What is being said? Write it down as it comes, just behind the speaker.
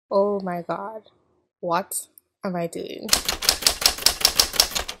Oh my God, what am I doing?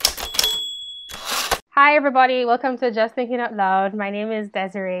 Hi, everybody. Welcome to Just Thinking Out Loud. My name is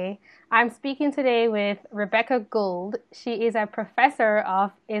Desiree. I'm speaking today with Rebecca Gould. She is a professor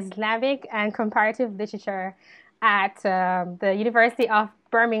of Islamic and comparative literature at the University of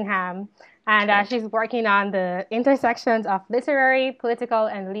Birmingham. And Correct. she's working on the intersections of literary, political,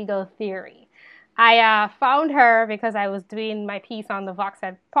 and legal theory. I found her because I was doing my piece on the Vox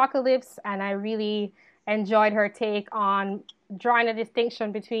apocalypse, and I really enjoyed her take on drawing a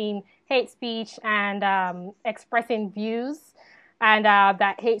distinction between hate speech and expressing views, and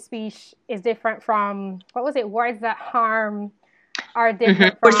that hate speech is different from what was it? Words that harm are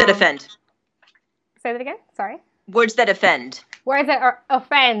different Words that from. offend. Say that again. Sorry. Words that offend. Words that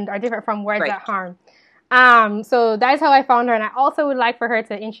offend are different from words Right. that harm. So that is how I found her, and I also would like for her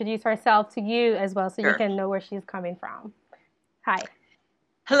to introduce herself to you as well, so you Sure. can know where she's coming from. Hi.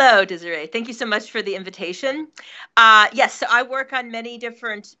 Hello, Desiree. Thank you so much for the invitation. Yes, so I work on many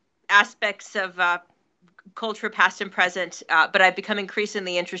different aspects of culture, past and present, but I've become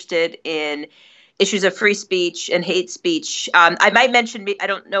increasingly interested in issues of free speech and hate speech. I might mention, I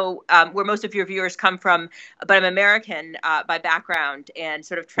don't know where most of your viewers come from, but I'm American by background and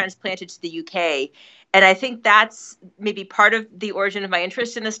sort of transplanted to the UK. And I think that's maybe part of the origin of my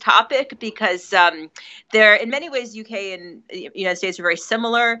interest in this topic because they're, in many ways, UK and the United States are very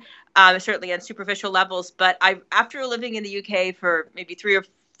similar, certainly on superficial levels. But after living in the UK for maybe 3 or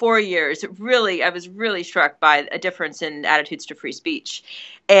 4 years, I was really struck by a difference in attitudes to free speech.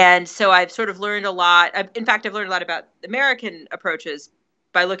 And so I've sort of learned a lot. In fact, I've learned a lot about American approaches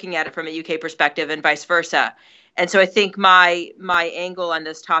by looking at it from a UK perspective and vice versa. And so I think my angle on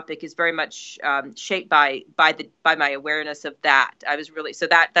this topic is very much shaped by my awareness of that. I was really so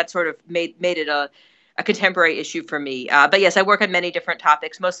that sort of made it a contemporary issue for me. But yes, I work on many different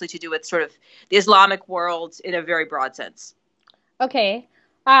topics, mostly to do with sort of the Islamic world in a very broad sense. Okay.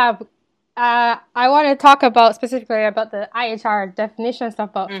 Uh, I want to talk about specifically about the IHR definition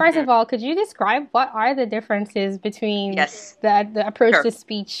stuff. But first Hmm. of all, could you describe what are the differences between Yes, the approach sure. to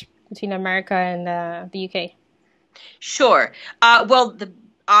speech between America and the UK? Sure. Well, the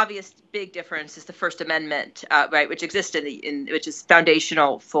obvious big difference is the First Amendment, right, which exists which is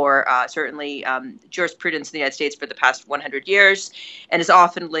foundational for certainly jurisprudence in the United States for the past 100 years, and is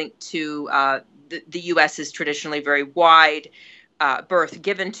often linked to the U.S. is traditionally very wide berth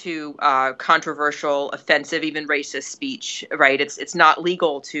given to controversial, offensive, even racist speech. Right? It's not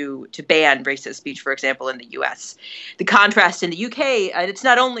legal to ban racist speech, for example, in the U.S. The contrast in the UK, and it's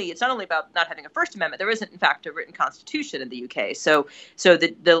not only about not having a First Amendment. There isn't, in fact, a written constitution in the UK. So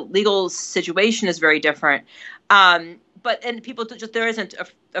the legal situation is very different. But and people just there isn't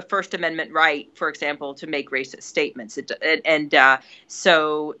a First Amendment right, for example, to make racist statements.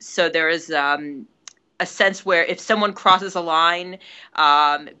 So there is a sense where if someone crosses a line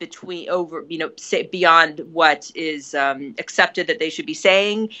between over, say beyond what is accepted that they should be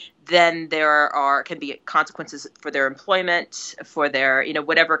saying, then can be consequences for their employment, for their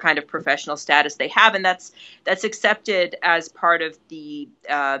whatever kind of professional status they have, and that's accepted as part of the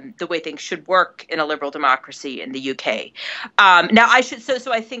way things should work in a liberal democracy in the UK. Now, I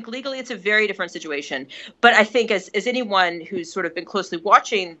think legally it's a very different situation, but I think as anyone who's sort of been closely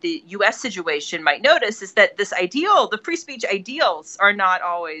watching the U.S. situation might notice is that the free speech ideals, are not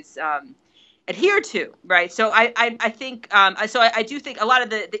always adhered to, right? So I think I do think a lot of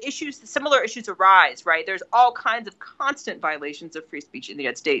the issues, similar issues arise, right? There's all kinds of constant violations of free speech in the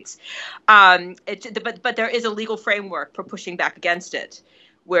United States, but there is a legal framework for pushing back against it.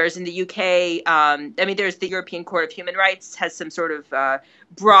 Whereas in the UK, I mean, there's the European Court of Human Rights has some sort of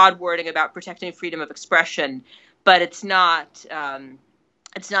broad wording about protecting freedom of expression, but it's not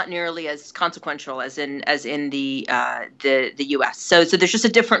nearly as consequential as in the U.S. So there's just a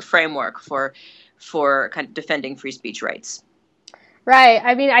different framework for kind of defending free speech rights. Right.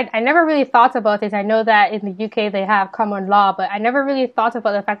 I mean, I never really thought about this. I know that in the UK they have common law, but I never really thought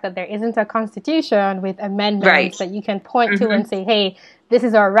about the fact that there isn't a constitution with amendments Right. that you can point to Hmm. and say, hey, this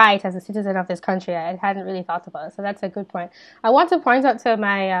is our right as a citizen of this country. I hadn't really thought about it. So that's a good point. I want to point out to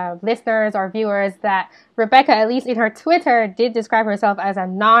my listeners or viewers that Rebecca, at least in her Twitter, did describe herself as a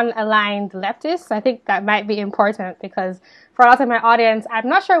non-aligned leftist. I think that might be important because for a lot of my audience, I'm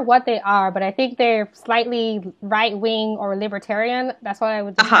not sure what they are, but I think they're slightly right wing or libertarian. That's what I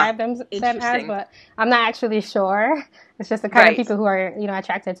would Uh-huh. describe them as, Interesting. but I'm not actually sure. It's just the kind of Right. people who are,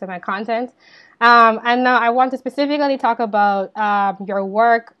 attracted to my content. And now I want to specifically talk about your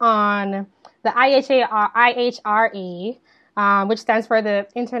work on the IHRA, which stands for the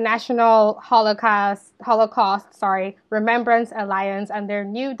International Holocaust Remembrance Alliance, and their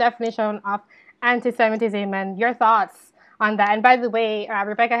new definition of anti-Semitism, and your thoughts on that. And by the way,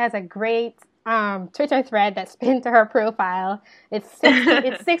 Rebecca has a great Twitter thread that's pinned to her profile. It's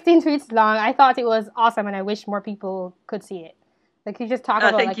 16 tweets long. I thought it was awesome, and I wish more people could see it. Like, you just talk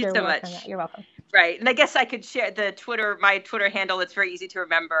about thank you so much. You're welcome. Right, and I guess I could share my Twitter handle. It's very easy to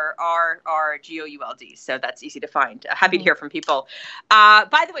remember. RGOULD. So that's easy to find. Happy to hear from people.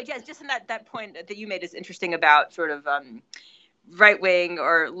 By the way, Jess, just on that point that you made is interesting about sort of right wing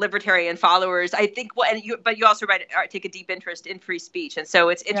or libertarian followers. I think, but you also take a deep interest in free speech, and so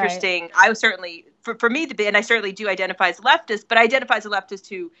it's interesting. Right. I was certainly for me to be, and I certainly do identify as a leftist, but I identify as a leftist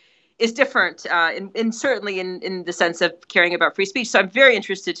who is different, certainly in the sense of caring about free speech. So I'm very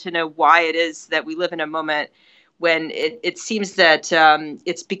interested to know why it is that we live in a moment when it seems that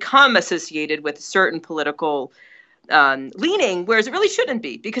it's become associated with a certain political leaning, whereas it really shouldn't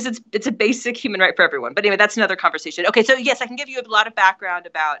be, because it's a basic human right for everyone. But anyway, that's another conversation. Okay, so yes, I can give you a lot of background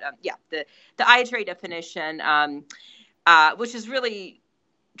about the IHRA definition, which is really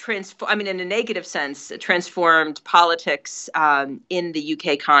in a negative sense, transformed politics in the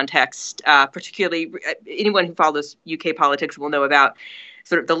UK context. Particularly, anyone who follows UK politics will know about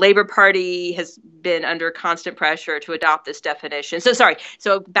sort of the Labour Party has been under constant pressure to adopt this definition. So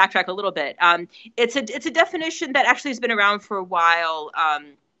backtrack a little bit. It's a definition that actually has been around for a while.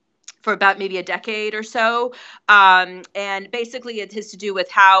 For about maybe a decade or so. And basically it has to do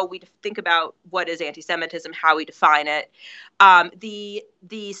with how we think about what is anti-Semitism, how we define it.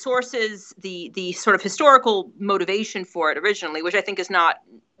 The sources, the sort of historical motivation for it originally, which I think is not,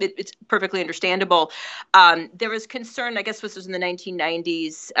 it's perfectly understandable. There was concern, I guess this was in the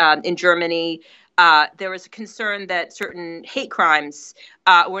 1990s in Germany. There was a concern that certain hate crimes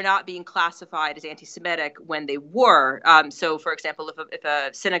were not being classified as anti-Semitic when they were. So, for example, if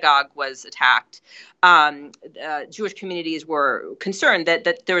a synagogue was attacked, Jewish communities were concerned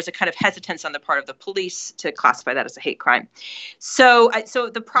that there was a kind of hesitance on the part of the police to classify that as a hate crime. So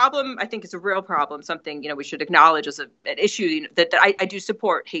the problem, I think, is a real problem, something we should acknowledge as an issue. That I do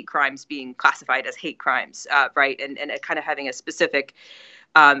support hate crimes being classified as hate crimes, right, and kind of having a specific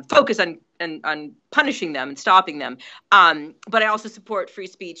focus on punishing them and stopping them. But I also support free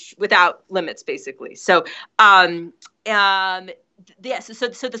speech without limits, basically. So, yes.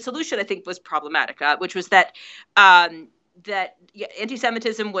 So the solution, I think, was problematic, which was that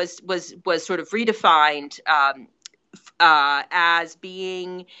anti-Semitism was sort of redefined as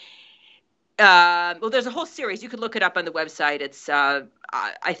being. There's a whole series. You could look it up on the website. It's, I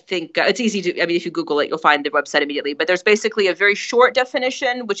think it's easy to, if you Google it, you'll find the website immediately. But there's basically a very short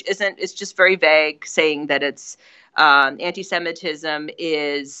definition, which it's just very vague, saying that it's anti-Semitism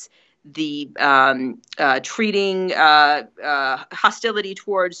is the treating hostility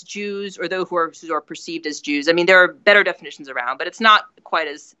towards Jews or those who are perceived as Jews. I mean, there are better definitions around, but it's not quite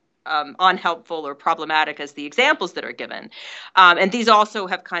as unhelpful or problematic as the examples that are given. And these also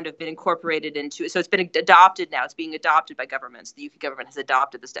have kind of been incorporated into, so it's been adopted now. It's being adopted by governments. The UK government has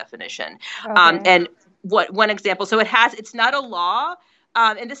adopted this definition. Okay. And one example, so it's not a law.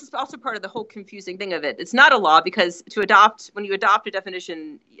 And this is also part of the whole confusing thing of it. It's not a law because when you adopt a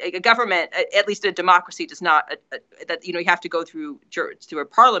definition, a government, at least a democracy, does not that you have to go through a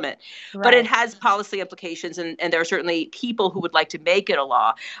parliament. Right. But it has policy implications, and there are certainly people who would like to make it a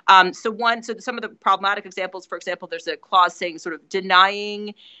law. So some of the problematic examples, for example, there's a clause saying sort of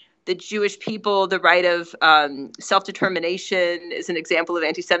denying the Jewish people the right of self-determination is an example of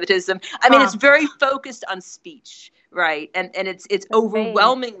anti-Semitism. I mean, it's very focused on speech. Right. And it's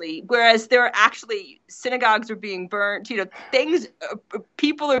overwhelmingly, whereas there are actually synagogues are being burnt,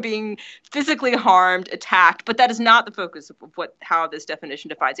 people are being physically harmed, attacked, but that is not the focus of how this definition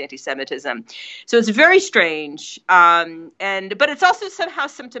defines anti-Semitism. So it's very strange. But it's also somehow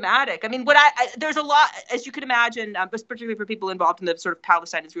symptomatic. I mean, there's a lot, as you can imagine, particularly for people involved in the sort of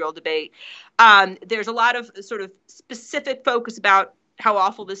Palestine-Israel debate, there's a lot of sort of specific focus about how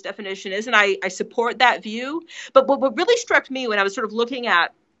awful this definition is, and I support that view. But what really struck me when I was sort of looking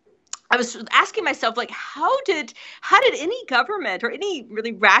at, I was asking myself, like, how did any government or any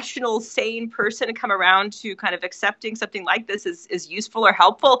really rational, sane person come around to kind of accepting something like this as useful or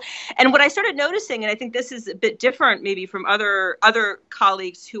helpful? And what I started noticing, and I think this is a bit different maybe from other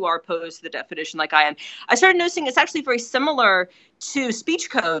colleagues who are opposed to the definition like I am, I started noticing it's actually very similar to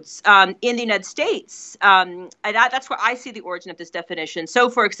speech codes in the United States. And that's where I see the origin of this definition. So,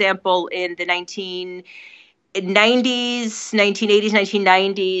 for example, in the 90s, 1980s,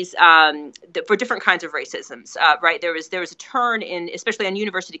 1990s, for different kinds of racisms, right? There was a turn in, especially on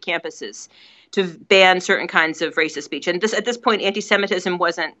university campuses, to ban certain kinds of racist speech. And at this point, anti-Semitism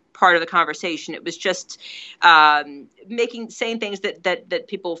wasn't part of the conversation. It was just saying things that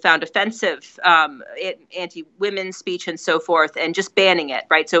people found offensive, anti-women speech and so forth, and just banning it,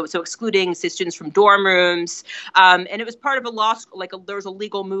 right? So excluding students from dorm rooms, and it was part of a law school, there was a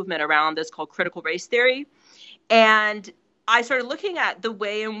legal movement around this called critical race theory. And I started looking at the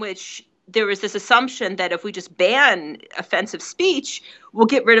way in which there was this assumption that if we just ban offensive speech, we'll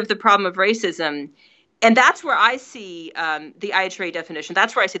get rid of the problem of racism. And that's where I see the IHRA definition.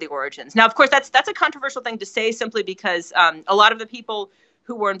 That's where I see the origins. Now, of course, that's a controversial thing to say simply because a lot of the people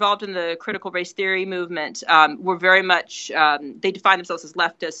who were involved in the critical race theory movement were very much, they defined themselves as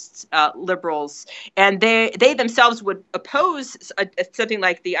leftists, liberals, and they themselves would oppose something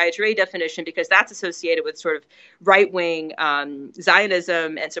like the IHRA definition because that's associated with sort of right-wing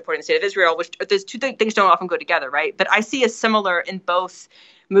Zionism and supporting the state of Israel, which those two things don't often go together, right? But I see a similar in both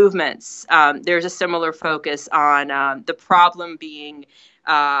movements. There's a similar focus on the problem being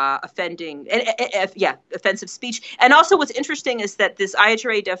offensive speech. And also what's interesting is that this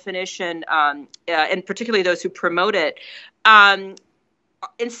IHRA definition, and particularly those who promote it,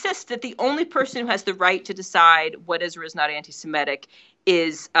 insist that the only person who has the right to decide what is or is not anti-Semitic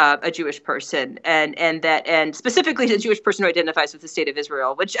is a Jewish person, and specifically a Jewish person who identifies with the state of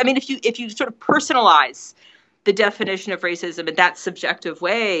Israel. Which, I mean, if you sort of personalize the definition of racism in that subjective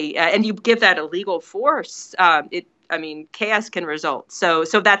way, and you give that a legal force, chaos can result. So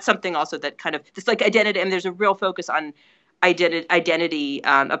that's something also that kind of, it's like identity, and there's a real focus on identity,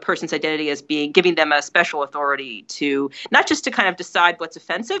 a person's identity as giving them a special authority to, not just to kind of decide what's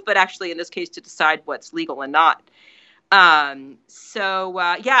offensive, but actually in this case to decide what's legal and not. So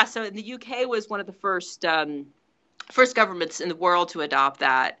the UK was one of the first governments in the world to adopt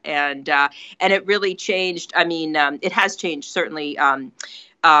that, and it really changed. I mean, it has changed certainly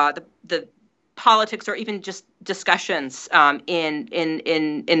the politics or even just discussions in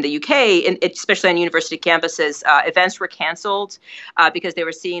the UK, especially on university campuses. Events were canceled because they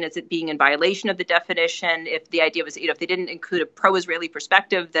were seen as it being in violation of the definition. If the idea was, if they didn't include a pro-Israeli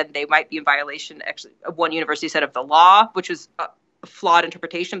perspective, then they might be in violation. Actually, one university said of the law, which was a flawed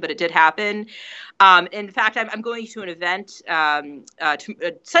interpretation, but it did happen. In fact, I'm going to an event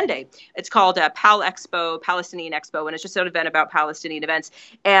Sunday. It's called Pal Expo, Palestinian Expo, and it's just an event about Palestinian events.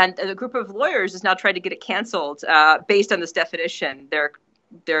 And a group of lawyers is now trying to get it canceled based on this definition.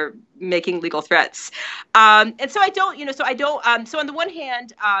 They're making legal threats, and so I don't. So on the one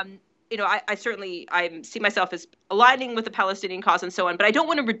hand, I certainly see myself as aligning with the Palestinian cause and so on, but I don't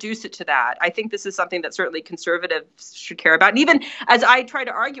want to reduce it to that. I think this is something that certainly conservatives should care about. And even as I try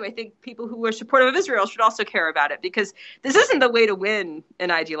to argue, I think people who are supportive of Israel should also care about it, because this isn't the way to win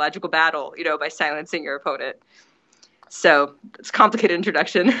an ideological battle, by silencing your opponent. So it's a complicated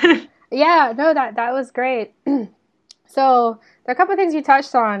introduction. Yeah, no, that was great. So there are a couple of things you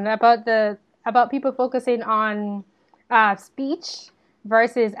touched on about people focusing on speech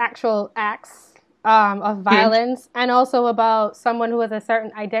versus actual acts of violence, and also about someone who has a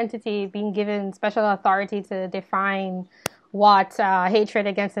certain identity being given special authority to define what hatred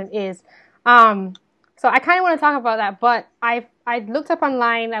against them is. So I kind of want to talk about that, but I looked up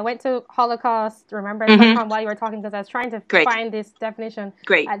online. I went to HolocaustRemembrance.com while you were talking, because I was trying to find this definition.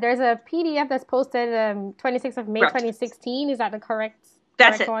 Great. There's a PDF that's posted 26th of May 2016. Is that the correct?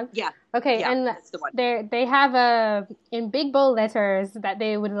 That's it. One? Yeah. Okay, yeah, and that's the one. They have in big bold letters that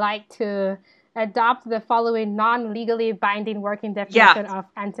they would like to adopt the following non-legally binding working definition of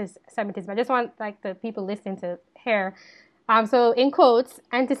anti-Semitism. I just want the people listening to hear. So in quotes,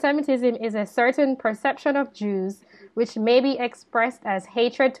 anti-Semitism is a certain perception of Jews which may be expressed as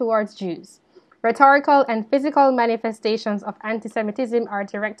hatred towards Jews. Rhetorical and physical manifestations of anti-Semitism are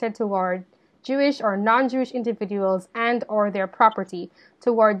directed toward Jewish or non-Jewish individuals and or their property,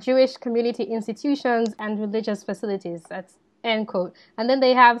 toward Jewish community institutions and religious facilities. That's end quote. And then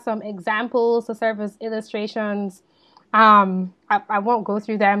they have some examples to serve as illustrations. I won't go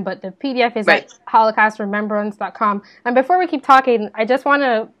through them, but the PDF is at HolocaustRemembrance.com. And before we keep talking, I just want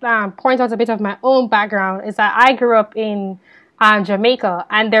to point out a bit of my own background. Is that I grew up in Jamaica,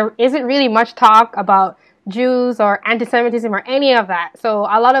 and there isn't really much talk about Jews or anti-Semitism or any of that. So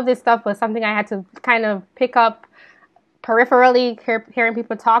a lot of this stuff was something I had to kind of pick up peripherally, hearing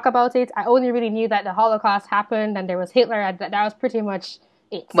people talk about it. I only really knew that the Holocaust happened and there was Hitler. That was pretty much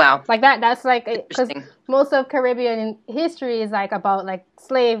it. Wow. That's because most of Caribbean history is about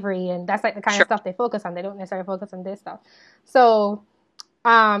slavery, and that's the kind of stuff they focus on. They don't necessarily focus on this stuff. So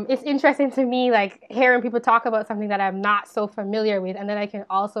it's interesting to me, like hearing people talk about something that I'm not so familiar with, and then I can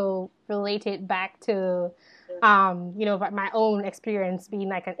also relate it back to, my own experience being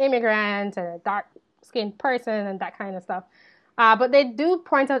like an immigrant and a dark skinned person and that kind of stuff. But they do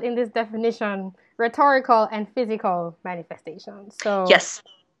point out in this definition rhetorical and physical manifestations. So yes,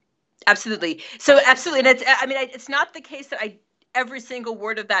 absolutely. So absolutely, and it's not the case that every single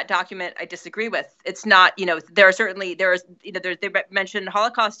word of that document I disagree with. It's not, they mention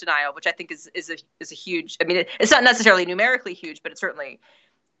Holocaust denial, which I think is a huge. I mean, it's not necessarily numerically huge, but it's certainly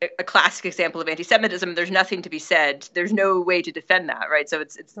a classic example of anti-Semitism. There's nothing to be said. There's no way to defend that, right? So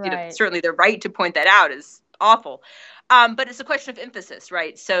it's right. certainly the right to point that out is awful. But it's a question of emphasis,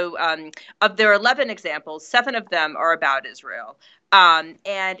 right? So of their 11 examples, 7 of them are about Israel. And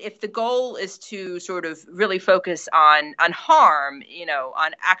if the goal is to sort of really focus on harm,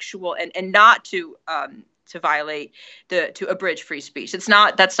 on actual and not to violate to abridge free speech,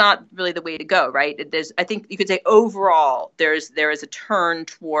 that's not really the way to go, right? I think you could say overall there is a turn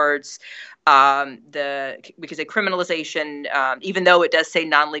towards we could say criminalization, even though it does say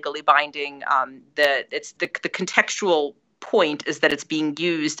non-legally binding. The contextual point is that it's being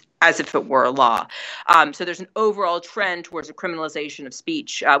used as if it were a law. So there's an overall trend towards a criminalization of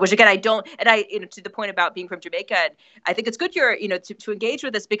speech, which again, to the point about being from Jamaica, I think it's good to engage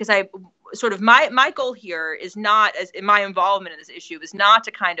with this, because I sort of my goal here is not, as in my involvement in this issue, is not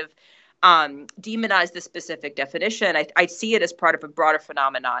to kind of demonize the specific definition. I see it as part of a broader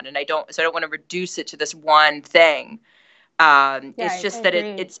phenomenon, and I don't want to reduce it to this one thing. It's just that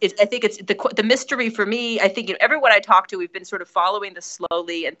it's I think it's the mystery for me. I think everyone I talk to, we've been sort of following this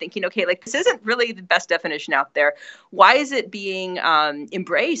slowly and thinking, okay, like this isn't really the best definition out there. Why is it being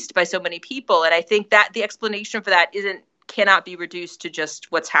embraced by so many people? And I think that the explanation for that cannot be reduced to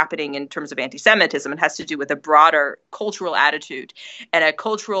just what's happening in terms of anti-Semitism. It has to do with a broader cultural attitude and a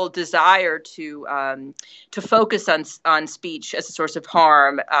cultural desire to focus on speech as a source of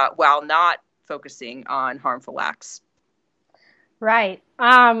harm, while not focusing on harmful acts. Right.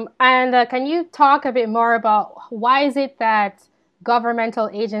 And can you talk a bit more about why is it that governmental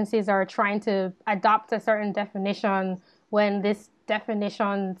agencies are trying to adopt a certain definition when this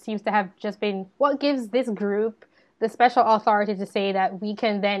definition seems to have just been what gives this group the special authority to say that we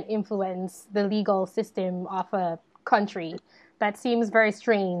can then influence the legal system of a country? That seems very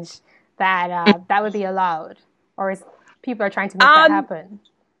strange that that would be allowed, or is people are trying to make that happen?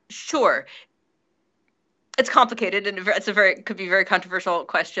 Sure. It's complicated, and could be a very controversial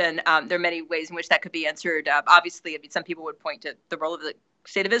question. There are many ways in which that could be answered. Obviously, some people would point to the role of the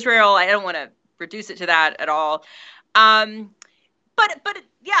State of Israel. I don't want to reduce it to that at all. But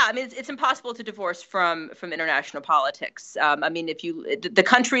yeah, I mean, it's impossible to divorce from international politics. I mean, the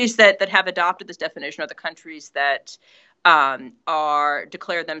countries that have adopted this definition are the countries that are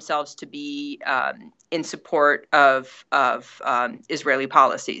declared themselves to be in support of Israeli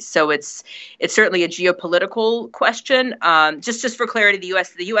policies. So it's certainly a geopolitical question. Just for clarity,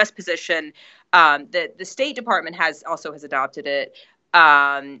 the U.S. position, the State Department has adopted it.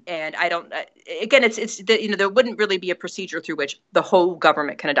 And I don't. Again, there wouldn't really be a procedure through which the whole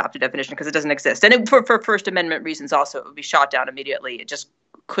government can adopt a definition, because it doesn't exist. And for First Amendment reasons, also, it would be shot down immediately. It just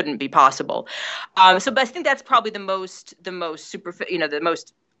couldn't be possible. But I think that's probably the most the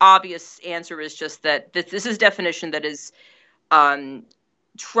most obvious answer is just that this is a definition that is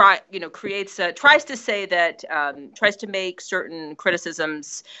tries to make certain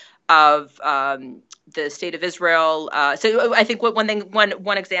criticisms of the State of Israel. So I think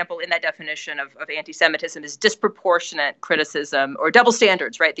one example in that definition of anti-Semitism is disproportionate criticism or double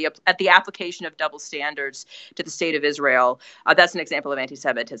standards, right? The application of double standards to the State of Israel. That's an example of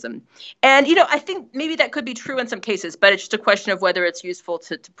anti-Semitism. And, I think maybe that could be true in some cases, but it's just a question of whether it's useful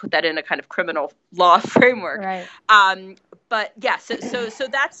to put that in a kind of criminal law framework. Right. But yeah, so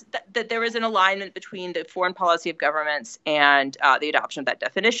that's that there is an alignment between the foreign policy of governments and the adoption of that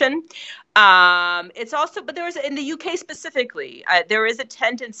definition. It's also, but in the UK specifically, there is a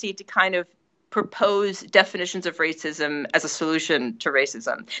tendency to kind of propose definitions of racism as a solution to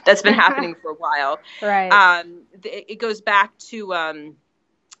racism. That's been happening for a while. Right. It goes back to.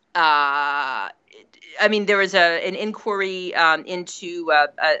 I mean, there was an inquiry into a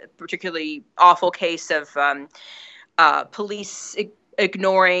particularly awful case of police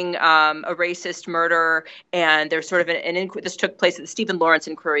ignoring a racist murder, and there's sort of this took place at the Stephen Lawrence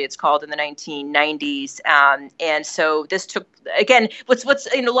inquiry, it's called, in the 1990s, and so this took, again, what's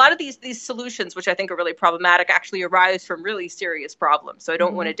a lot of these solutions, which I think are really problematic, actually arise from really serious problems. So I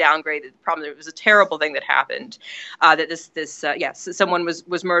don't want to downgrade the problem. It was a terrible thing that happened, that someone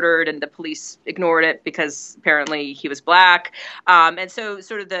was murdered and the police ignored it because apparently he was black, and so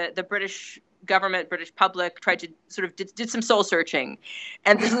sort of the British government, British public tried to sort of did some soul searching,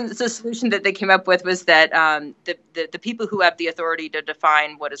 and the solution that they came up with was that the people who have the authority to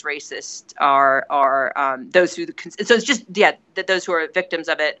define what is racist are those who, so it's just that those who are victims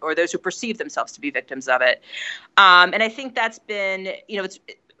of it, or those who perceive themselves to be victims of it, and I think that's been,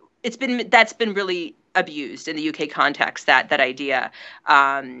 that's been really abused in the UK context, that idea,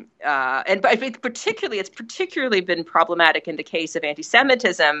 but I think it's particularly been problematic in the case of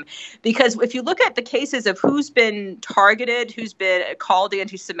anti-Semitism, because if you look at the cases of who's been targeted, who's been called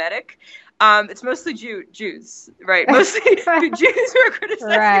anti-Semitic, it's mostly Jews, right? Mostly Jews who are criticizing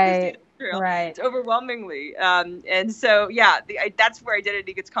the state of Israel. Right. It's overwhelmingly, and so that's where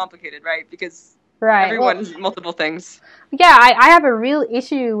identity gets complicated, right? Because everyone's multiple things. Yeah, I have a real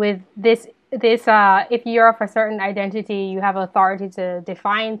issue with this, if you're of a certain identity, you have authority to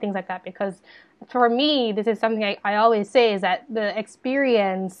define things like that, because for me, this is something I always say, is that the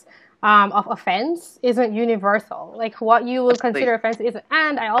experience of offense isn't universal. Like, what you would consider offense isn't.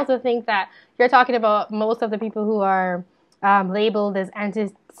 And I also think that you're talking about most of the people who are labeled as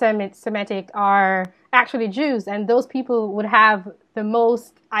anti-Semitic are actually Jews, and those people would have the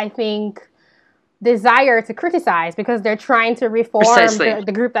most, I think, desire to criticize, because they're trying to reform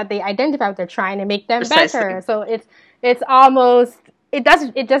the group that they identify with. They're trying to make them better. So it's almost, it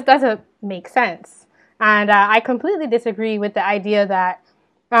just doesn't make sense. And I completely disagree with the idea that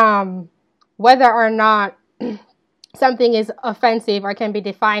whether or not something is offensive or can be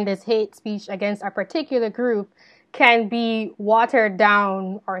defined as hate speech against a particular group can be watered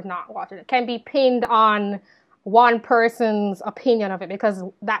down, or not watered, can be pinned on one person's opinion of it, because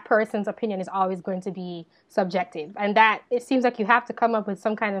that person's opinion is always going to be subjective. And that, it seems like you have to come up with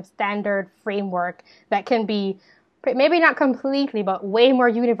some kind of standard framework that can be maybe not completely, but way more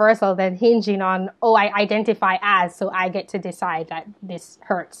universal than hinging on, I identify as, so I get to decide that this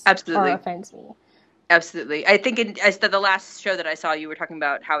hurts or offends me. Absolutely. I think the last show that I saw, you were talking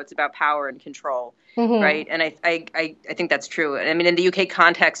about how it's about power and control, right? And I think that's true. I mean, in the UK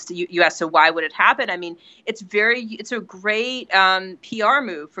context, you asked, so why would it happen? I mean, it's a great PR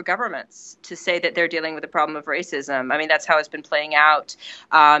move for governments to say that they're dealing with the problem of racism. I mean, that's how it's been playing out.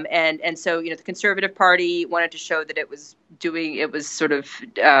 And so, the Conservative Party wanted to show that it was sort of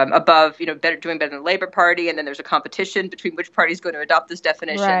above, doing better than the Labour Party. And then there's a competition between which party is going to adopt this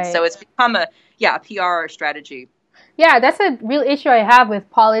definition. Right. So it's become a PR strategy. Yeah, that's a real issue I have with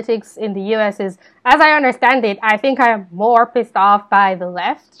politics in the U.S. is, as I understand it, I think I'm more pissed off by the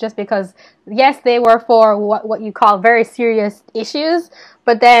left, just because, yes, they were for what you call very serious issues,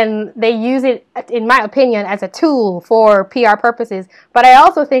 but then they use it, in my opinion, as a tool for PR purposes. But I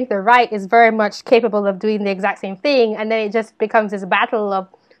also think the right is very much capable of doing the exact same thing, and then it just becomes this battle of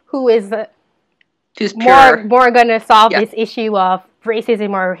who is more going to solve this issue of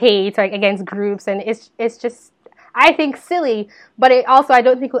racism or hate, like, against groups, and it's just, I think, silly, but it also, I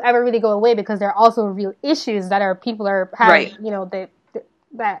don't think will ever really go away, because there are also real issues that people are having,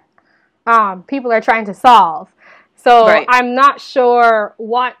 that people are trying to solve. So I'm not sure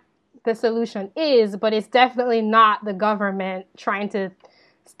what the solution is, but it's definitely not the government trying to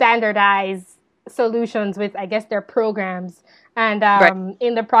standardize solutions with, I guess, their programs, and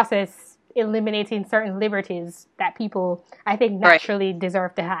in the process eliminating certain liberties that people, I think, naturally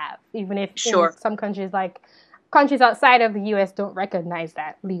deserve to have, even if in some countries, like countries outside of the U.S., don't recognize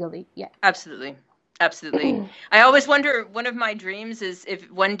that legally yet. Absolutely. I always wonder, one of my dreams is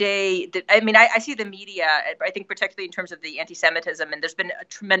if one day, I see the media, I think particularly in terms of the anti-Semitism, and there's been a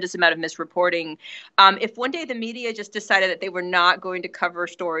tremendous amount of misreporting. If one day the media just decided that they were not going to cover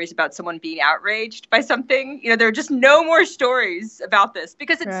stories about someone being outraged by something, there are just no more stories about this,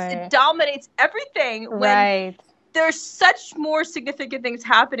 because it dominates everything when there's such more significant things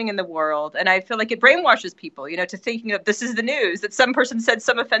happening in the world. And I feel like it brainwashes people, to thinking of this is the news, that some person said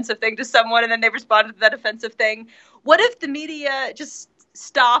some offensive thing to someone and then they responded to that offensive thing. What if the media just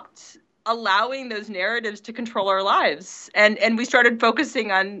stopped allowing those narratives to control our lives, and we started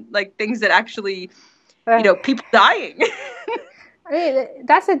focusing on, like, things that actually, people dying? I mean,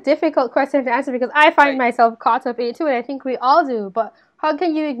 that's a difficult question to answer, because I find myself caught up in it too, and I think we all do. But how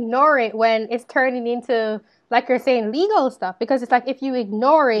can you ignore it when it's turning into, like you're saying, legal stuff? Because it's like, if you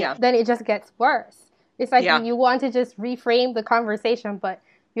ignore it, then it just gets worse. It's like Yeah, you want to just reframe the conversation, but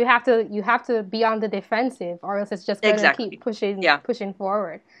you have to be on the defensive, or else it's just gonna keep exactly. Yeah. pushing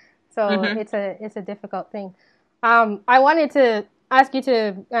forward. So Hmm. it's a difficult thing. I wanted to ask you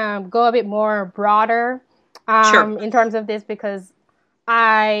to go a bit more broader Sure. in terms of this, because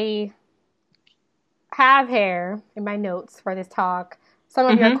I have here in my notes for this talk some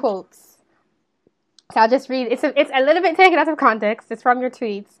of your Hmm. quotes. So I'll just read. It's a little bit taken out of context. It's from your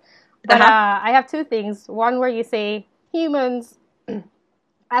tweets, but Uh-huh. I have two things. One where you say humans,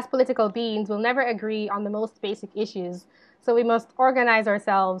 as political beings, will never agree on the most basic issues, so we must organize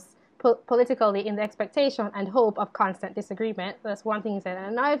ourselves politically in the expectation and hope of constant disagreement. That's one thing you said.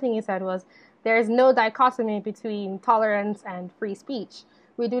 And another thing you said was there is no dichotomy between tolerance and free speech.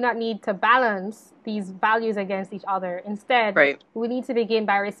 We do not need to balance these values against each other. Instead, Right. we need to begin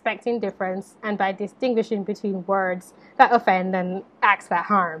by respecting difference and by distinguishing between words that offend and acts that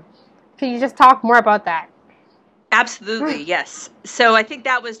harm. Can you just talk more about that? Absolutely, yes. So I think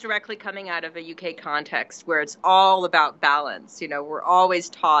that was directly coming out of a UK context where it's all about balance. We're always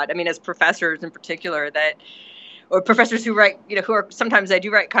taught, I mean, as professors in particular, that, or professors who write, who are sometimes I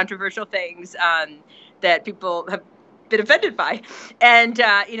do write controversial things that people have been offended by, and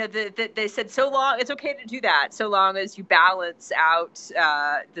they said so long it's okay to do that so long as you balance out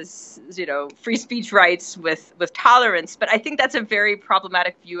this free speech rights with tolerance. But I think that's a very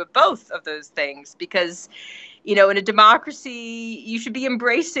problematic view of both of those things, because in a democracy, you should be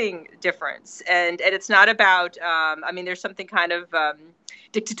embracing difference, and it's not about. I mean, there's something kind of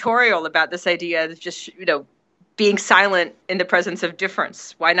dictatorial about this idea of just being silent in the presence of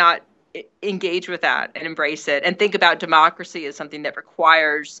difference. Why not engage with that and embrace it and think about democracy as something that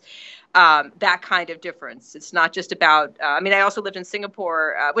requires that kind of difference? It's not just about, I mean, I also lived in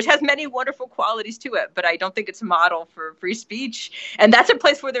Singapore, which has many wonderful qualities to it, but I don't think it's a model for free speech. And that's a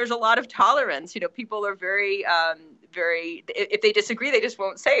place where there's a lot of tolerance. People are very, very, if they disagree, they just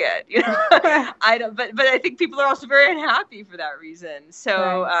won't say it. I don't, but I think people are also very unhappy for that reason.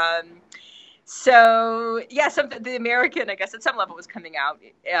 So, Right. so yeah, the American, I guess, at some level was coming out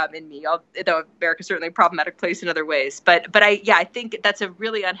in me. Though America's certainly a problematic place in other ways, but I think that's a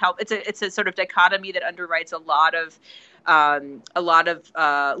really unhelpful. It's a sort of dichotomy that underwrites a lot of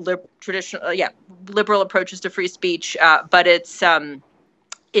traditional, liberal approaches to free speech, but it's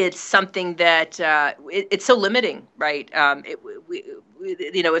something that it's so limiting, right?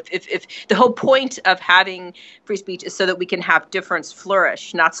 If the whole point of having free speech is so that we can have difference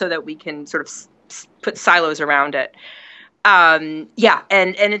flourish, not so that we can sort of put silos around it. And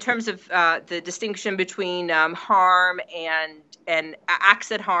in terms of the distinction between harm and acts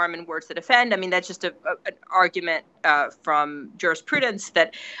that harm and words that offend, I mean, that's just an argument from jurisprudence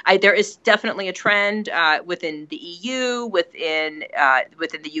that there is definitely a trend within the EU, within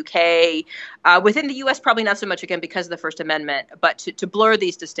the UK, within the US, probably not so much, again, because of the First Amendment, but to blur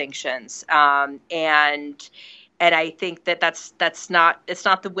these distinctions. And I think that's not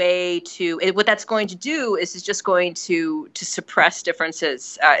the way to. What that's going to do is just going to suppress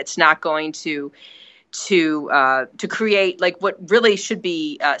differences. It's not going to create like what really should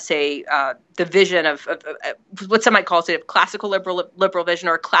be, the vision of what some might call, say, classical liberal vision,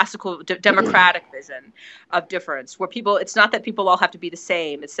 or classical democratic vision of difference, where people. It's not that people all have to be the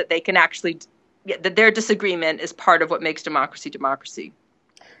same. It's that they can actually, that their disagreement is part of what makes democracy democracy.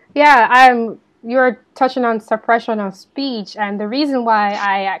 Yeah, you're touching on suppression of speech, and the reason why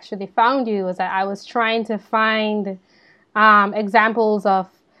I actually found you was that I was trying to find examples of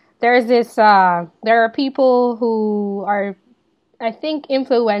there are people who are, I think,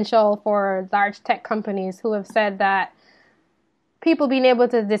 influential for large tech companies who have said that people being able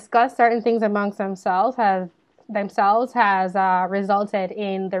to discuss certain things amongst themselves has resulted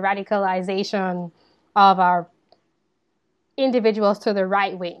in the radicalization of our individuals to the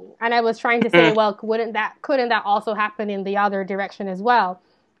right wing. And I was trying to say, well, couldn't that also happen in the other direction as well?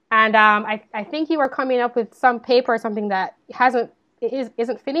 And I think you were coming up with some paper or something that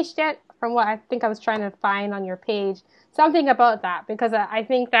isn't finished yet, from what I think I was trying to find on your page. Something about that, because I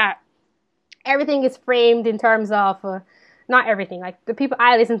think that everything is framed in terms of not everything, like the people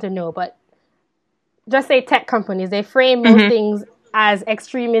I listen to know, but just say tech companies, they frame most things as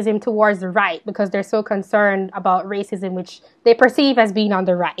extremism towards the right because they're so concerned about racism, which they perceive as being on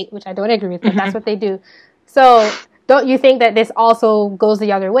the right, which I don't agree with, but that's what they do. So don't you think that this also goes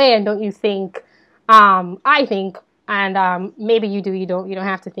the other way? And don't you think, I think, and maybe you do, you don't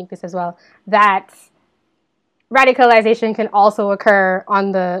have to think this as well, that radicalization can also occur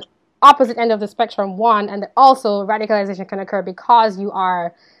on the opposite end of the spectrum, one, and that also radicalization can occur because you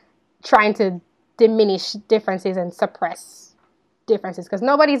are trying to diminish differences and suppress differences, because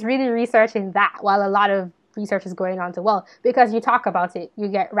nobody's really researching that, while a lot of research is going on to, well, because you talk about it, you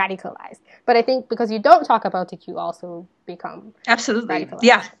get radicalized. But I think because you don't talk about it, you also become absolutely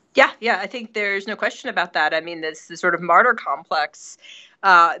radicalized. Yeah. I think there's no question about that. I mean, this sort of martyr complex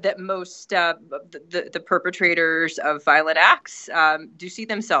that most the perpetrators of violent acts do see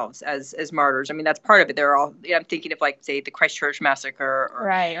themselves as martyrs. I mean, that's part of it. They're all, I'm thinking of, like, say, the Christchurch massacre, or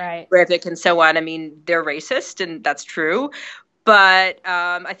right, Breivik and so on. I mean, they're racist, and that's true. But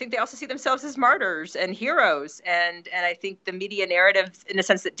I think they also see themselves as martyrs and heroes, and I think the media narrative, in a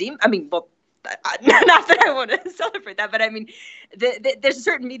sense, that not that I want to celebrate that, but I mean, there's a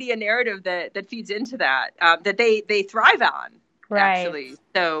certain media narrative that feeds into that, that they thrive on, actually.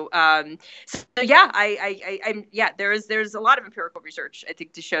 So yeah, there's a lot of empirical research, I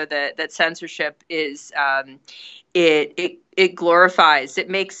think, to show that censorship is it glorifies, it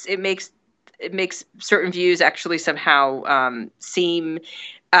makes certain views actually somehow seem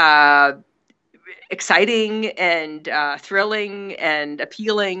exciting and thrilling and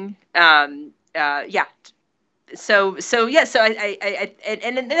appealing.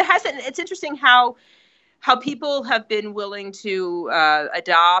 It's interesting how people have been willing to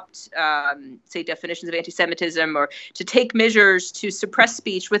adopt, say, definitions of anti-Semitism, or to take measures to suppress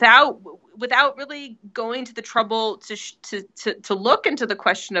speech without really going to the trouble to look into the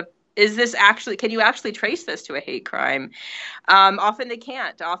question of, can you actually trace this to a hate crime? Often they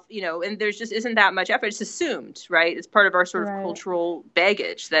can't, and there's just isn't that much effort. It's assumed, right? It's part of our sort of cultural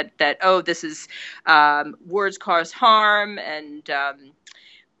baggage that this is, words cause harm, and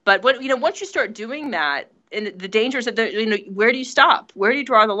but once you start doing that, and the dangers of where do you stop? Where do you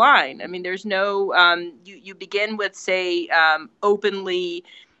draw the line? I mean, there's no, you begin with, say, openly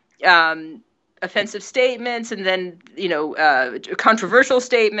offensive statements, and then controversial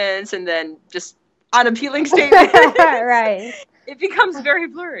statements, and then just unappealing statements. Right. It becomes very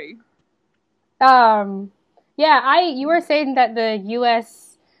blurry. You were saying that the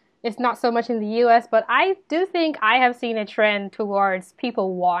U.S. is not so much in the U.S., but I do think I have seen a trend towards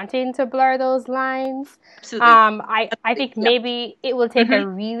people wanting to blur those lines. Absolutely. I think maybe it will take a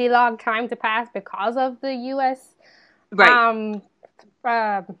really long time to pass because of the U.S.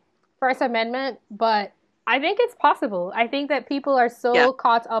 First Amendment, but I think it's possible. I think that people are so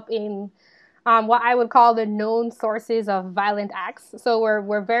caught up in what I would call the known sources of violent acts. So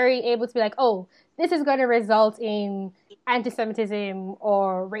we're very able to be like, oh, this is going to result in anti-Semitism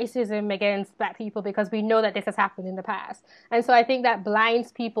or racism against Black people because we know that this has happened in the past. And so I think that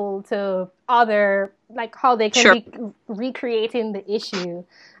blinds people to other, like, how they can be recreating the issue,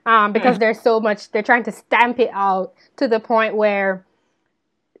 because there's so much, they're trying to stamp it out to the point where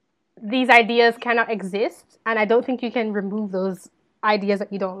these ideas cannot exist. And I don't think you can remove those ideas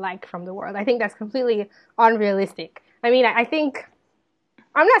that you don't like from the world. I think that's completely unrealistic. I mean, I think,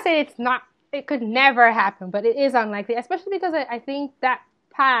 I'm not saying it could never happen, but it is unlikely, especially because I think that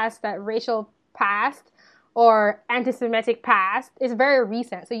racial past or anti-Semitic past is very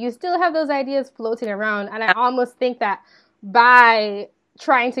recent. So you still have those ideas floating around. And I almost think that by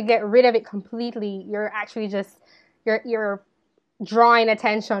trying to get rid of it completely, you're actually just, you're drawing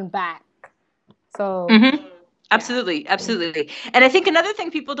attention back. So... Absolutely. And I think another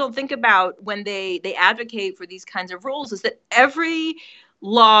thing people don't think about when they advocate for these kinds of rules is that every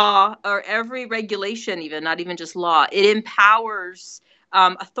law or every regulation, even not even just law, it empowers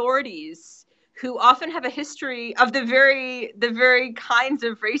authorities who often have a history of the very kinds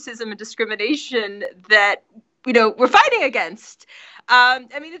of racism and discrimination that we're fighting against. I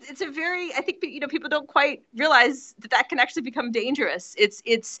mean, it's a very, I think, people don't quite realize that can actually become dangerous. It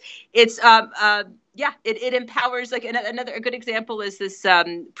empowers, like, a good example is this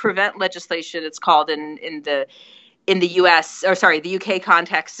prevent legislation. It's called in the U.S. or sorry, the UK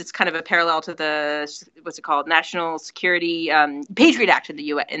context. It's kind of a parallel to the, what's it called, National Security Patriot Act in the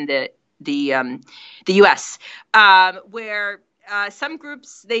U.S. Where some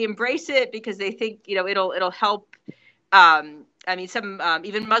groups, they embrace it because they think it'll help. I mean, some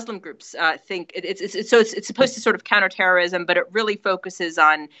even Muslim groups think it's supposed to sort of counter terrorism, but it really focuses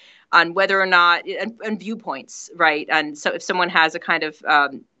on whether or not, and viewpoints, right? And so if someone has a kind of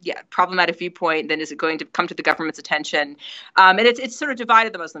problematic viewpoint, then is it going to come to the government's attention? And it's sort of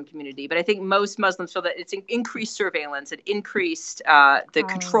divided the Muslim community. But I think most Muslims feel that it's increased surveillance, it increased the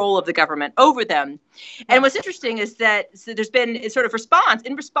control of the government over them. And what's interesting is that there's been a sort of response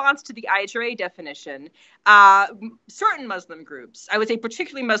to the IHRA definition. Certain Muslim groups, I would say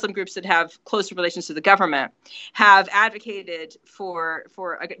particularly Muslim groups that have closer relations to the government, have advocated for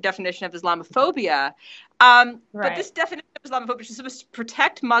a definition of Islamophobia. But this definition of Islamophobia is supposed to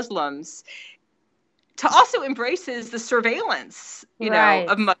protect Muslims also embraces the surveillance, Right.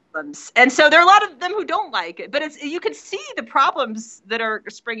 of Muslims. And so there are a lot of them who don't like it, but you can see the problems that are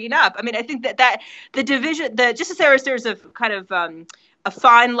springing up. I mean, I think that the division, just as there's a kind of a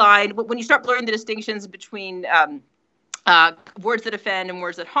fine line when you start blurring the distinctions between words that offend and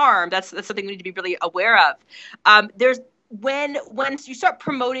words that harm. That's something we need to be really aware of. There's once you start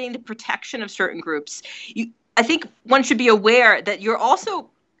promoting the protection of certain groups, I think one should be aware that you're also,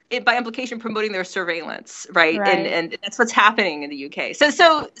 by implication, promoting their surveillance, right? And that's what's happening in the UK.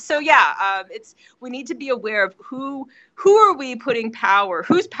 So yeah, we need to be aware of who are we putting power,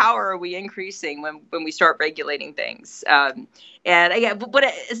 whose power are we increasing when we start regulating things. And yeah, what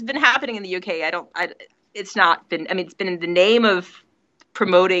has been happening in the UK, it's not been. I mean, it's been in the name of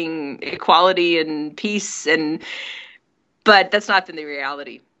promoting equality and peace, but that's not been the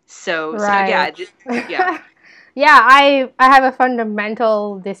reality. So yeah, yeah. Yeah, I have a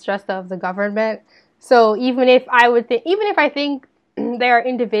fundamental distrust of the government. So even if I think there are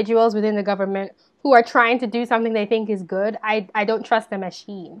individuals within the government who are trying to do something they think is good, I don't trust the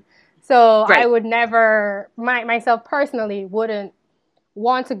machine. So Right. I would never, myself personally, wouldn't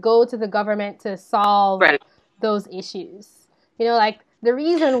want to go to the government to solve those issues. Like the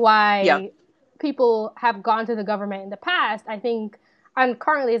reason why people have gone to the government in the past, I think, and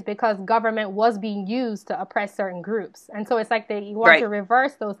currently is because government was being used to oppress certain groups. And so it's like you want to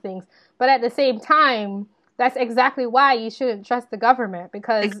reverse those things. But at the same time, that's exactly why you shouldn't trust the government,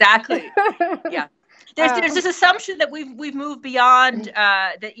 because exactly. Yeah. There's this assumption that we've moved beyond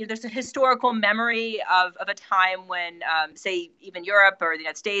that. There's a historical memory of a time when, say, even Europe or the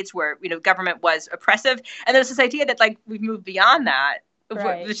United States, where government was oppressive, and there's this idea that we've moved beyond that,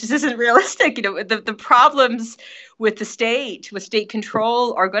 which just isn't realistic. The problems with the state, with state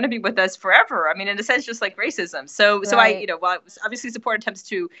control, are going to be with us forever. I mean, in a sense, just like racism. So I, while I obviously support attempts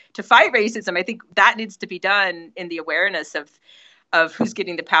to fight racism, I think that needs to be done in the awareness of who's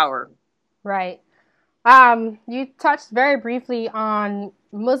getting the power. Right. You touched very briefly on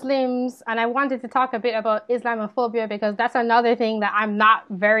Muslims, and I wanted to talk a bit about Islamophobia, because that's another thing that I'm not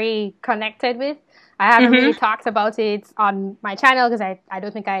very connected with. I haven't really talked about it on my channel because I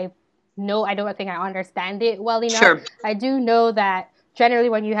don't think I understand it well enough. Sure. I do know that generally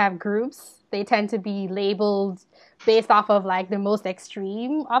when you have groups, they tend to be labeled based off of the most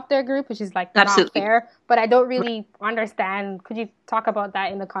extreme of their group, which is Absolutely. not fair. But I don't really understand. Could you talk about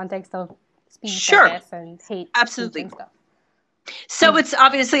that in the context of speech, sure. I guess, and hate Absolutely. and stuff? So it's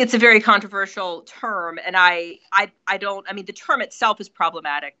a very controversial term, and I mean, the term itself is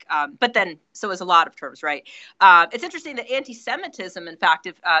problematic, but then so is a lot of terms, right? It's interesting that anti-Semitism, in fact,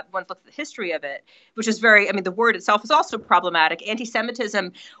 if one looks at the history of it, which is the word itself is also problematic.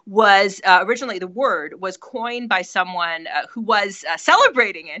 Anti-Semitism was originally, the word was coined by someone who was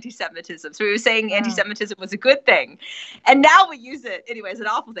celebrating anti-Semitism. So he was saying anti-Semitism was a good thing, and now we use it anyway as an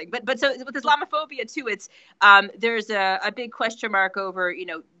awful thing. But so with Islamophobia too, it's there's a big question mark over,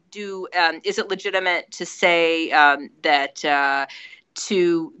 is it legitimate to say that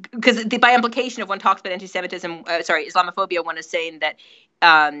because by implication, if one talks about anti-Semitism, Islamophobia, one is saying that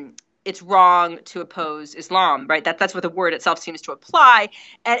it's wrong to oppose Islam, right? That's what the word itself seems to apply,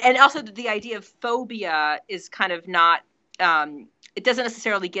 and also the idea of phobia is kind of not. It doesn't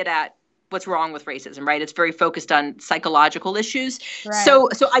necessarily get at what's wrong with racism, right? It's very focused on psychological issues. Right. So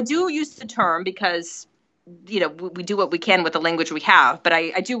I do use the term because we do what we can with the language we have. But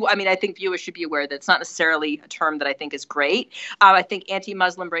I think viewers should be aware that it's not necessarily a term that I think is great. I think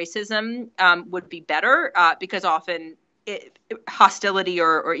anti-Muslim racism would be better because often hostility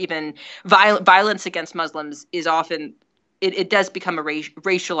or even violence against Muslims is often, it does become a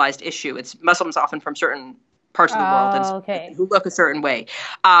racialized issue. It's Muslims often from certain parts of the world who look a certain way.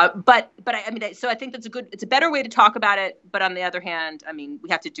 But so I think it's a better way to talk about it. But on the other hand, I mean, we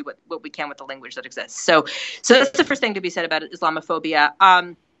have to do what we can with the language that exists. So that's the first thing to be said about Islamophobia.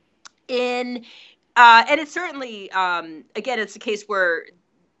 And it's certainly, again, it's a case where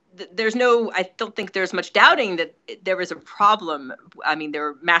I don't think there's much doubting that there is a problem. I mean, there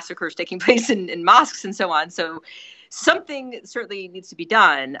are massacres taking place in mosques and so on. So something certainly needs to be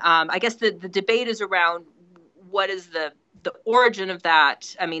done. I guess the debate is around what is the origin of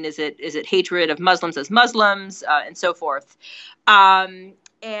that. I mean, is it hatred of Muslims as Muslims and so forth? And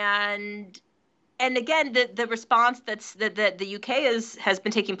again, the response that the UK has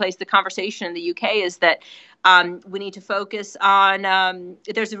been taking place, the conversation in the UK is that we need to focus on.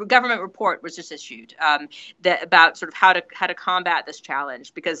 There's a government report was just issued that about sort of how to combat this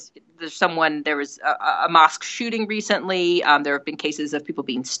challenge, because there was a mosque shooting recently. There have been cases of people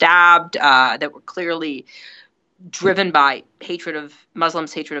being stabbed that were clearly driven by hatred of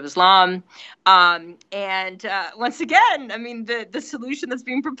Muslims, hatred of Islam. Once again, I mean, the solution that's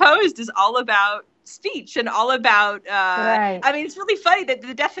being proposed is all about speech and all about Right. I mean, it's really funny that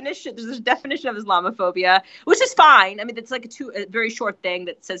there's this definition of Islamophobia, which is fine. I mean, it's like a very short thing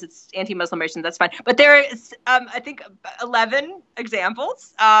that says it's anti-Muslim, that's fine. But there is I think 11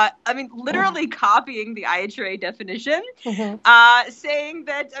 examples, I mean, literally copying the IHRA definition, saying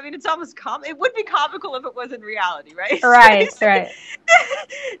that, I mean, it's almost it would be comical if it was in reality, right? Right, right.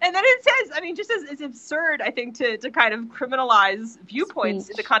 And then it says, I mean, just as it's absurd, I think, to kind of criminalize viewpoints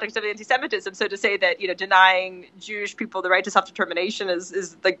in the context of anti-Semitism. So to say that, denying Jewish people the right to self-determination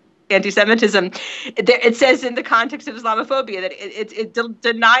is like anti-Semitism. It says in the context of Islamophobia that it's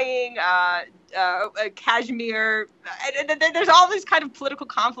denying Kashmir. And there's all these kind of political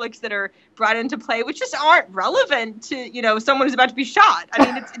conflicts that are brought into play, which just aren't relevant to, someone who's about to be shot. I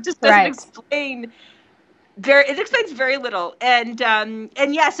mean, it just doesn't explain. It explains very little, and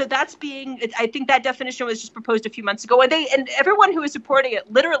yeah, so that's I think that definition was just proposed a few months ago, and everyone who is supporting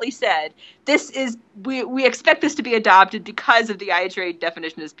it literally said we expect this to be adopted because of the IHRA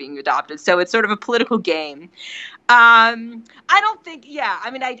definition is being adopted. So it's sort of a political game. I don't think,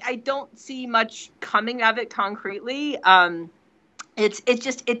 I mean, I don't see much coming of it concretely.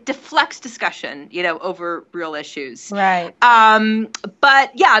 It deflects discussion, over real issues. Right.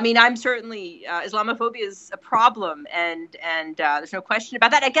 But yeah, I mean, I'm certainly Islamophobia is a problem, and there's no question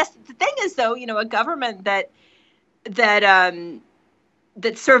about that. I guess the thing is, though, a government that surveils.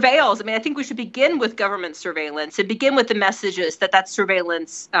 I mean, I think we should begin with government surveillance and begin with the messages that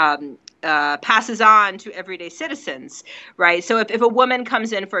surveillance passes on to everyday citizens, right? So if a woman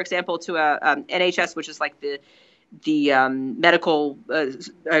comes in, for example, to a NHS, which is like the medical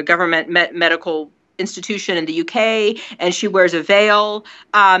government medical institution in the UK, and she wears a veil,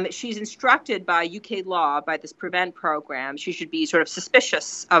 she's instructed by UK law, by this PREVENT program, she should be sort of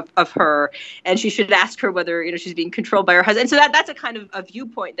suspicious of her, and she should ask her whether she's being controlled by her husband. And so that's a kind of a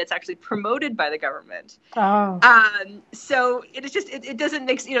viewpoint that's actually promoted by the government. So it doesn't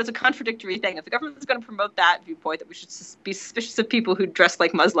make, it's a contradictory thing. If the government is going to promote that viewpoint, that we should be suspicious of people who dress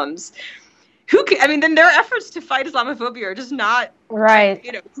like Muslims, then their efforts to fight Islamophobia are just not right.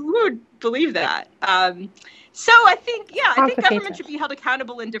 Who would believe that? So I think government should be held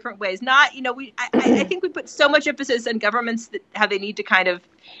accountable in different ways. Not, I think we put so much emphasis on governments that how they need to kind of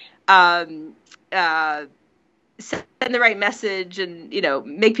send the right message and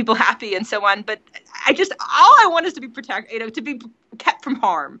make people happy and so on. But all I want is to be protected, to be kept from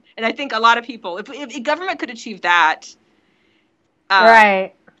harm. And I think a lot of people, if government could achieve that,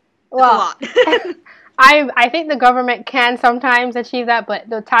 right. Well, a lot. I think the government can sometimes achieve that, but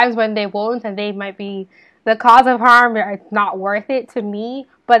the times when they won't and they might be the cause of harm, it's not worth it to me.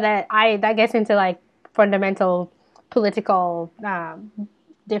 But that gets into like fundamental political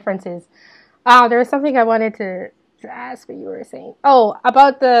differences. There was something I wanted to ask what you were saying. Oh,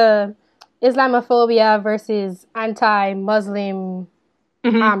 about the Islamophobia versus anti-Muslim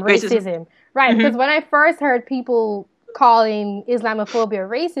racism. Right, because when I first heard people calling Islamophobia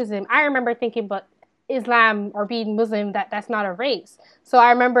racism, I remember thinking, but Islam or being Muslim, that's not a race. So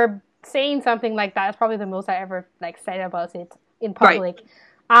I remember saying something like that. That's probably the most I ever said about it in public.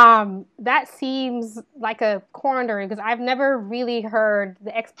 Right. That seems like a quandary because I've never really heard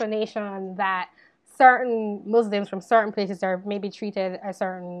the explanation that certain Muslims from certain places are maybe treated a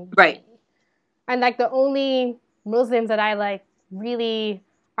certain way. And the only Muslims that I really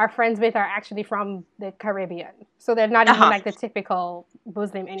are friends with are actually from the Caribbean. So they're not even the typical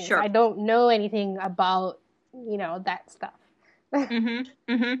Muslim anyway. Sure. I don't know anything about, that stuff.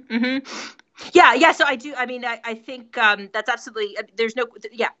 Yeah. So I do. I mean, I think that's absolutely, there's no,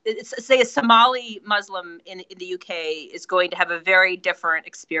 say a Somali Muslim in the UK is going to have a very different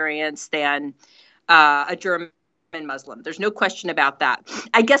experience than a German Muslim. There's no question about that.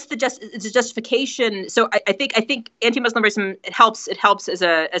 I guess it's a justification. So I think anti-Muslimism it helps as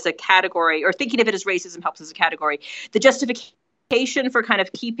a category, or thinking of it as racism helps as a category. The justification for kind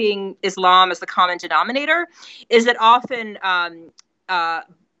of keeping Islam as the common denominator is that often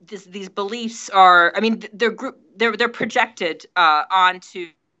these beliefs are. I mean, they're projected onto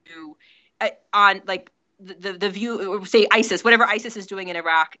the view. Say ISIS, whatever ISIS is doing in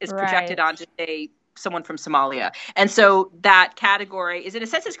Iraq is projected onto someone from Somalia. And so that category is, in a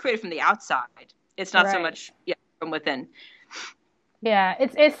sense, it's created from the outside. It's not so much from within. Yeah,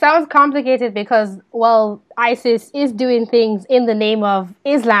 it sounds complicated because, ISIS is doing things in the name of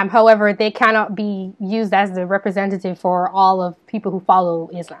Islam. However, they cannot be used as the representative for all of people who follow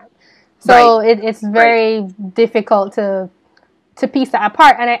Islam. So it's very difficult to to piece that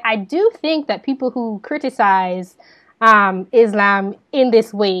apart. And I do think that people who criticize Islam in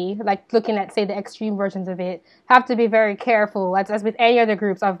this way, like looking at, say, the extreme versions of it, have to be very careful, as with any other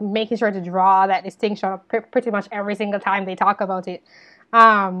groups, of making sure to draw that distinction pretty much every single time they talk about it.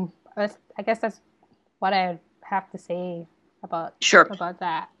 I guess that's what I have to say about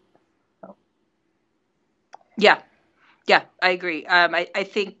that. So. Yeah, I agree. I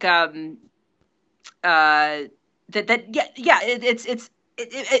think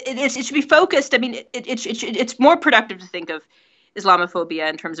it should be focused. I mean, it's more productive to think of Islamophobia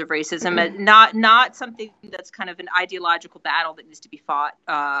in terms of racism, and not something that's kind of an ideological battle that needs to be fought,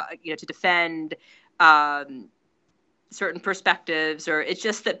 to defend certain perspectives, or it's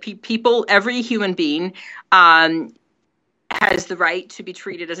just that people, every human being, has the right to be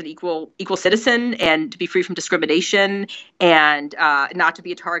treated as an equal citizen and to be free from discrimination and not to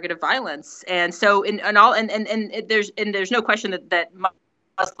be a target of violence. And so there's no question that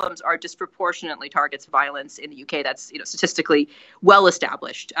Muslims are disproportionately targets of violence in the UK. That's statistically well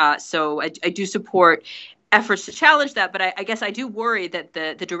established. So I do support efforts to challenge that, but I guess I do worry that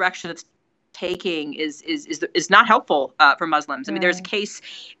the direction that's taking is not helpful for Muslims. I mean, there's a case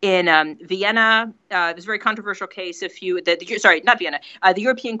in Vienna. It was a very controversial case. The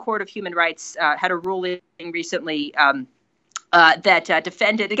European Court of Human Rights had a ruling recently that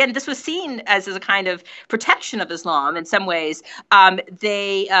defended. Again, this was seen as a kind of protection of Islam in some ways.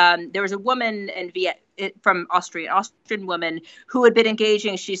 There was a woman in from Austria, an Austrian woman who had been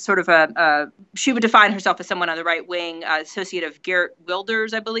engaging. She's sort of she would define herself as someone on the right wing, associate of Geert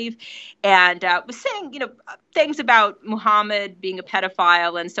Wilders, I believe, and was saying, things about Muhammad being a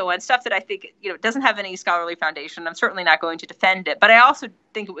pedophile and so on, stuff that I think, doesn't have any scholarly foundation. I'm certainly not going to defend it, but I also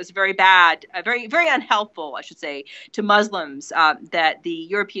think it was very bad, very, very unhelpful, I should say, to Muslims that the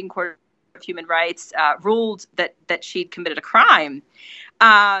European Court of Human Rights ruled that she'd committed a crime.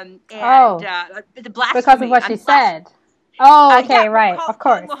 The blasphemy. Because of what she said. Oh, okay, right. Of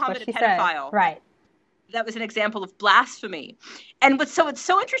course. Muhammad a pedophile. Right. That was an example of blasphemy. And what's so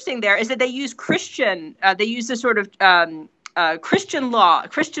interesting there is that they use the sort of Christian law,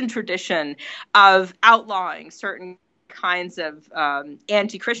 Christian tradition of outlawing certain kinds of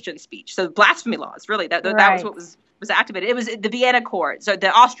anti-Christian speech. So blasphemy laws, really, that was what was activated. It was the Vienna court, so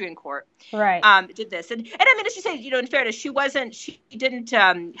the Austrian court, right? Did this, and I mean, as you say, in fairness, she didn't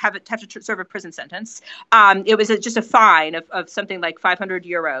have to serve a prison sentence. It was just a fine of something like 500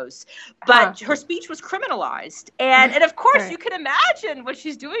 euros, but her speech was criminalized, and of course, you can imagine what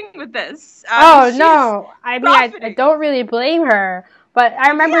she's doing with this. No, I mean, I don't really blame her, but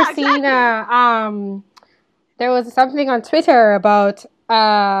I remember seeing there was something on Twitter about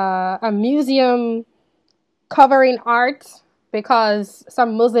a museum covering art because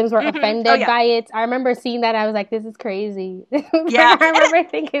some Muslims were offended by it. I remember seeing that. I was like, this is crazy. Yeah. I remember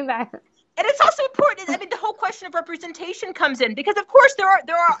thinking that. And it's also important. I mean, the whole question of representation comes in because, of course, there are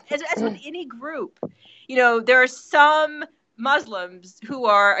as with any group, there are some Muslims who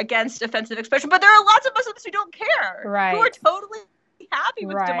are against offensive expression, but there are lots of Muslims who don't care, right, who are totally happy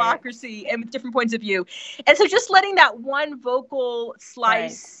with democracy and with different points of view. And so just letting that one vocal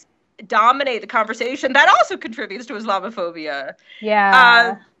slice dominate the conversation, that also contributes to Islamophobia.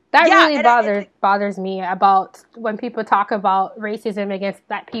 That really bothers me about when people talk about racism against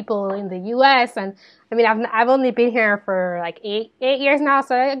Black people in the U.S. And I mean, I've only been here for like eight years now,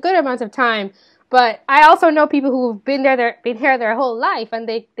 so a good amount of time. But I also know people who've been here their whole life, and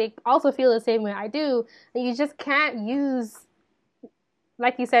they also feel the same way I do. And you just can't use,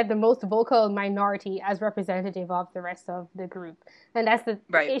 like you said, the most vocal minority as representative of the rest of the group. And that's the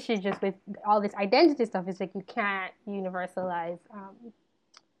issue just with all this identity stuff, is like you can't universalize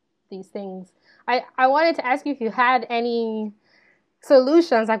these things. I wanted to ask you if you had any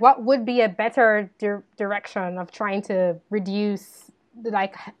solutions, like what would be a better direction of trying to reduce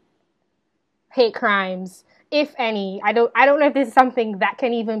like hate crimes, if any. I don't know if this is something that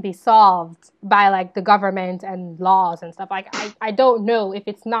can even be solved by like the government and laws and stuff. Like I don't know if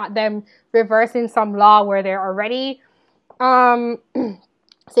it's not them reversing some law where they're already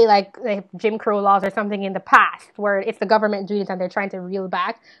say like Jim Crow laws or something in the past where it's the government doing it and they're trying to reel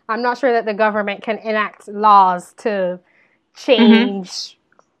back. I'm not sure that the government can enact laws to change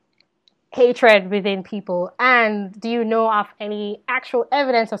hatred within people. And do you know of any actual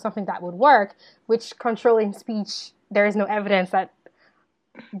evidence of something that would work, which controlling speech, there is no evidence that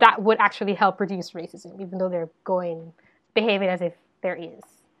would actually help reduce racism, even though they're behaving as if there is,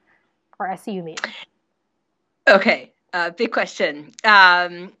 or assuming? Okay, big question.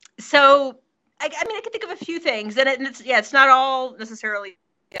 So, I mean, I can think of a few things, and it's not all necessarily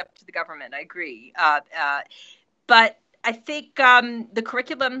up to the government. I agree, but I think the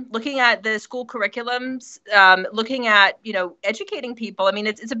curriculum, looking at the school curriculums, looking at, educating people. I mean,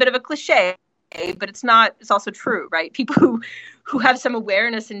 it's a bit of a cliche, but it's not. It's also true, right? People who have some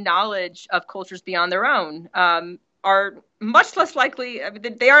awareness and knowledge of cultures beyond their own are much less likely. I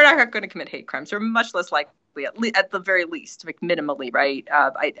mean, they are not going to commit hate crimes. They're much less likely, at the very least, like minimally, right?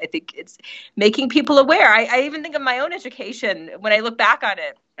 I think it's making people aware. I even think of my own education when I look back on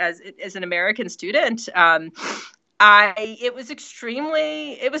it as an American student. It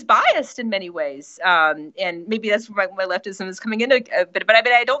was biased in many ways, and maybe that's where my leftism is coming in a bit. But I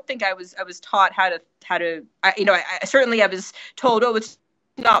mean, I don't think I was taught how to. I certainly I was told, oh, it's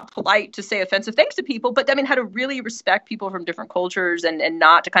not polite to say offensive things to people, but I mean, how to really respect people from different cultures and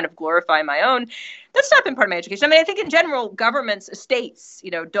not to kind of glorify my own. That's not been part of my education. I mean, I think in general, governments, states,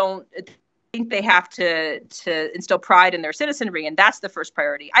 don't think they have to instill pride in their citizenry, and that's the first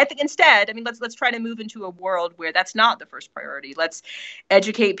priority. I think instead, I mean, let's try to move into a world where that's not the first priority. Let's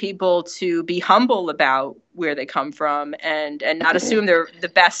educate people to be humble about where they come from and not assume they're the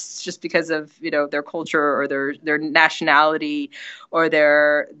best just because of their culture or their nationality or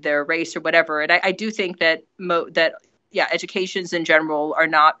their race or whatever. And I do think that educations in general are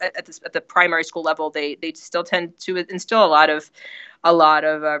not at the primary school level. They still tend to instill a lot of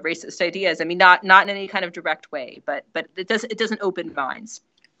racist ideas. I mean, not in any kind of direct way, but it doesn't open minds.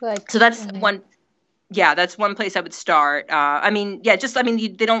 So that's one. Yeah, that's one place I would start. They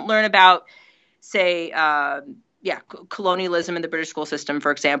don't learn about, say, colonialism in the British school system,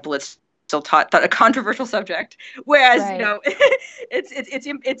 for example. It's still taught a controversial subject, whereas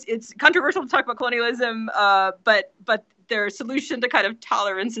it's controversial to talk about colonialism, but their solution to kind of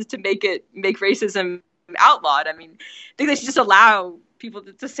tolerance is to make racism outlawed. I mean, I think they should just allow people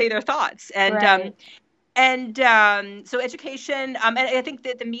to say their thoughts. And so education, and I think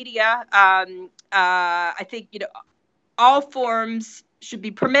that the media, I think all forms should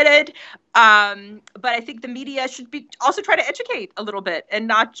be permitted, but I think the media should be also try to educate a little bit and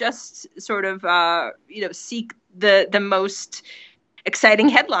not just sort of seek the most exciting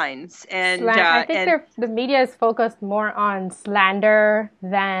headlines. And I think the media is focused more on slander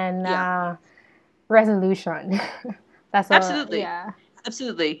than resolution. That's absolutely.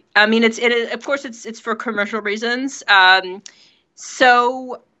 Absolutely. I mean, of course it's for commercial reasons.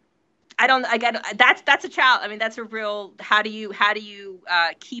 So that's a challenge. I mean, that's a real, how do you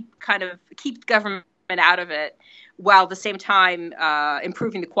keep government out of it while at the same time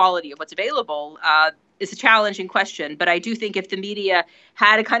improving the quality of what's available is a challenging question. But I do think if the media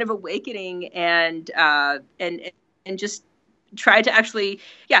had a kind of awakening and just try to actually,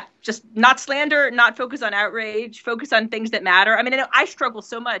 just not slander, not focus on outrage, focus on things that matter. I mean, I know I struggle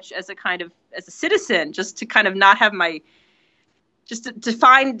so much as a citizen, just to kind of not have to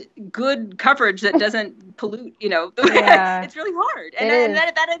find good coverage that doesn't pollute, it's really hard. And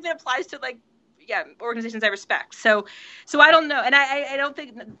that even applies to organizations I respect. So I don't know. And I don't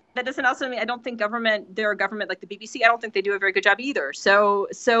think that doesn't also mean I don't think they're a government like the BBC. I don't think they do a very good job either. So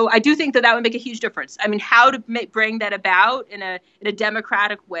I do think that would make a huge difference. I mean, how to bring that about in a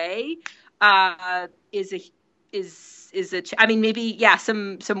democratic way maybe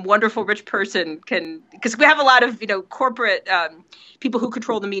some wonderful rich person can, because we have a lot of corporate people who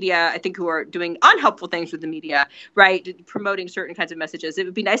control the media, I think, who are doing unhelpful things with the media, right, promoting certain kinds of messages. It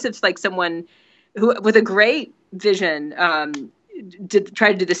would be nice if someone who with a great vision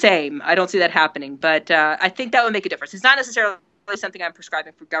try to do the same. I don't see that happening, but I think that would make a difference. It's not necessarily something I'm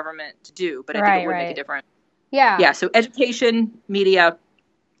prescribing for government to do, but I think it would make a difference. Yeah. So education, media,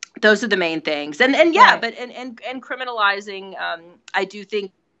 those are the main things. And criminalizing, I do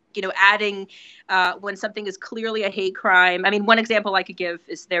think, adding when something is clearly a hate crime. I mean, one example I could give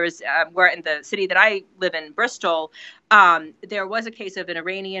is where in the city that I live in, Bristol, there was a case of an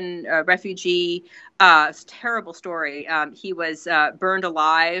Iranian refugee. It's a terrible story. He was burned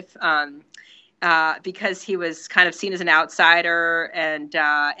alive because he was kind of seen as an outsider, and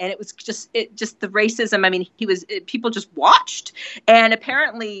it was just the racism. I mean, people just watched, and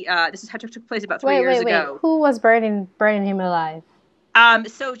apparently this took place about 3 years ago. Who was burning him alive?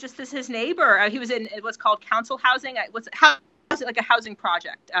 So just his neighbor. He was in what's called council housing. Like a housing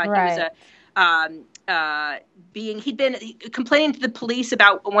project. Right. He was he'd been complaining to the police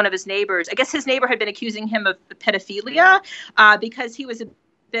about one of his neighbors. I guess his neighbor had been accusing him of pedophilia because he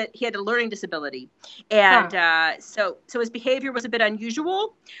had a learning disability, and so his behavior was a bit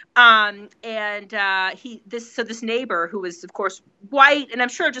unusual. This neighbor, who was of course white and I'm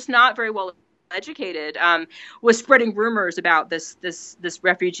sure just not very well educated, was spreading rumors about this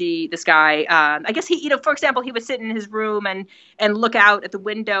refugee, this guy. I guess he, for example, he would sit in his room and look out at the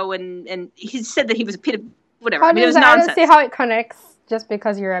window, and he said that he was a whatever. How I mean, it does was that? I don't see nonsense. how it connects just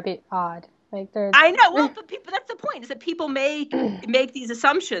because you're a bit odd. Like there's. I know. Well, but people, that's the point, is that people make these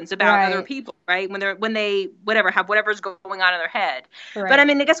assumptions about other Right. people, right? When they whatever have whatever's going on in their head. But I Right.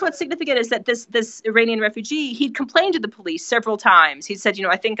 mean, I guess what's significant is that this Iranian refugee, he'd complained to the police several times. He said,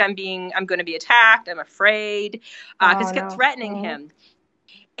 I think I'm going to be attacked. I'm afraid, because Oh he kept no. threatening him.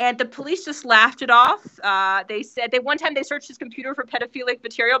 And the police just laughed it off. They said one time they searched his computer for pedophilic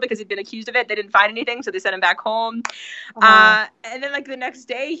material because he'd been accused of it. They didn't find anything, so they sent him back home. And then, like, the next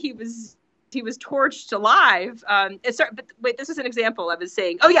day, he was torched alive. But wait, this is an example. I was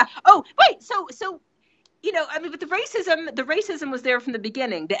saying, oh yeah, oh wait, so I mean, but the racism was there from the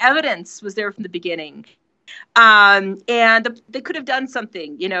beginning. The evidence was there from the beginning. And they could have done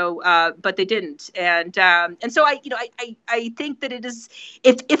something, but they didn't. And so I think that it is,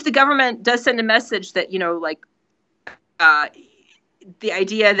 if the government does send a message that, the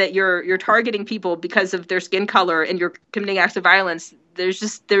idea that you're targeting people because of their skin color and you're committing acts of violence,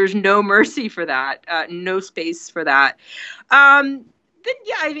 there's no mercy for that, no space for that. Then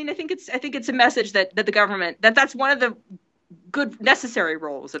yeah, I mean, I think it's a message that the government, that's one of the good necessary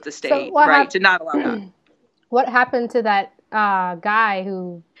roles of the state, right, to not allow that. What happened to that guy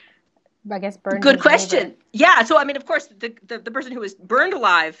who, I guess, burned? Good question. Yeah. So I mean, of course, the person who was burned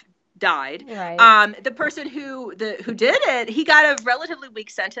alive died. Right. The person who did it, he got a relatively weak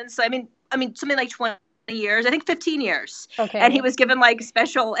sentence. So I mean, something like 20 years. I think 15 years. Okay. And he was given like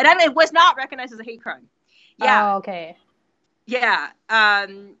special, and I mean, it was not recognized as a hate crime. Yeah. Oh, okay. Yeah.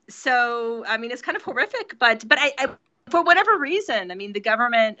 So I mean, it's kind of horrific, but I for whatever reason, I mean, the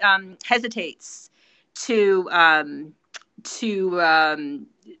government hesitates to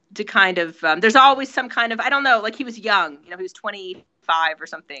kind of there's always some kind of, I don't know, like, he was young, he was 25 or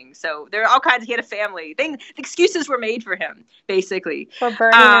something, so there are all kinds, he had a family thing, excuses were made for him, basically, for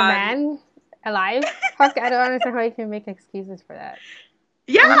burning a man alive. I don't understand how you can make excuses for that.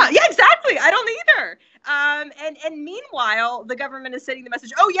 Yeah, exactly. I don't either. And meanwhile, the government is sending the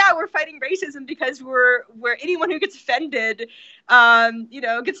message, oh yeah, we're fighting racism because we're anyone who gets offended,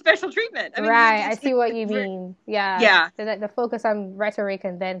 gets special treatment. I mean, right. I see what you mean. Yeah. Yeah. The focus on rhetoric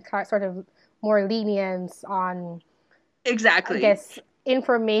and then sort of more lenience on, exactly, I guess,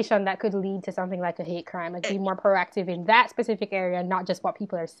 information that could lead to something like a hate crime. Like, be more proactive in that specific area, not just what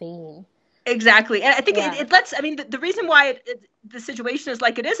people are saying. Exactly. And I think it lets, I mean, the reason why the situation is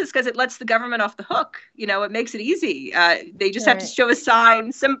like it is because it lets the government off the hook. It makes it easy. They just have to show a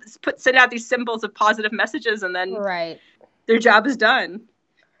sign, send out these symbols of positive messages, and then their job is done.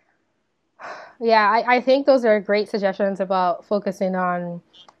 Yeah, I think those are great suggestions about focusing on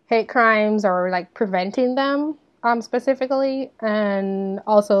hate crimes or like preventing them specifically, and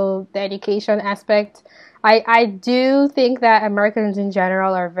also the education aspect. I do think that Americans in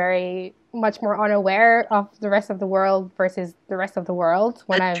general are very much more unaware of the rest of the world versus the rest of the world.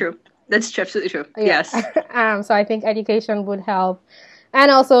 That's true. That's absolutely true. Yeah. Yes. So I think education would help, and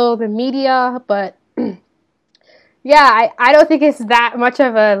also the media. But yeah, I don't think it's that much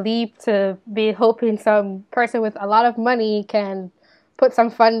of a leap to be hoping some person with a lot of money can put some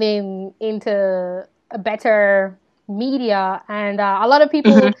funding into a better media. And a lot of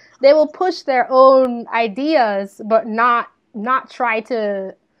people, they will push their own ideas, but not try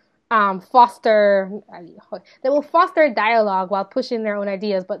to foster. They will foster dialogue while pushing their own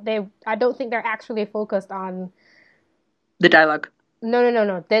ideas, but I don't think they're actually focused on the dialogue. No. I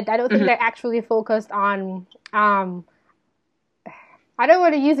don't think they're actually focused on. I don't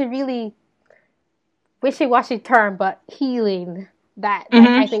want to use a really wishy-washy term, but healing that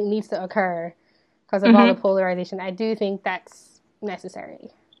I think needs to occur because of all the polarization. I do think that's necessary,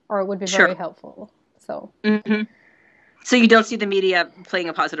 or it would be very helpful. So. So you don't see the media playing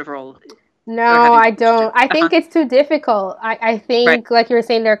a positive role? No, I don't. I think it's too difficult. I think, like you were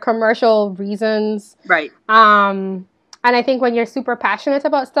saying, there are commercial reasons. Right. And I think when you're super passionate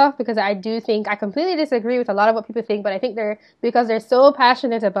about stuff, because I completely disagree with a lot of what people think, but I think because they're so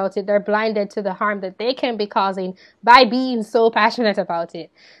passionate about it, they're blinded to the harm that they can be causing by being so passionate about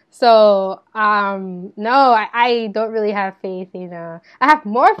it. So, no, I don't really have faith in, I have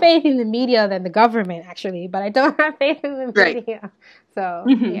more faith in the media than the government, actually, but I don't have faith in the media. So,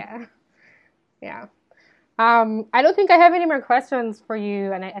 yeah. I don't think I have any more questions for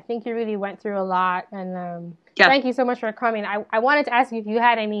you, and I think you really went through a lot, and thank you so much for coming. I wanted to ask you if you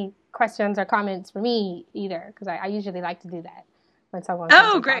had any questions or comments for me either, because I usually like to do that when someone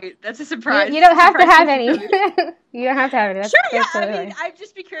great. That's a surprise. You don't have to have any. You don't have to have any. I mean, I'd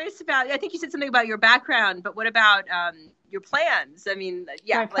just be curious about, I think you said something about your background, but what about your plans? I mean,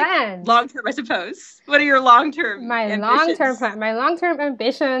 my plans. Long-term, I suppose. What are your long-term ambitions? My long-term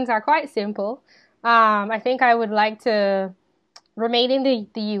ambitions are quite simple. I think I would like to remain in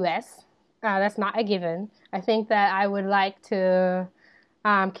the US. That's not a given. I think that I would like to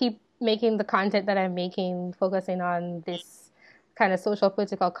keep making the content that I'm making, focusing on this kind of social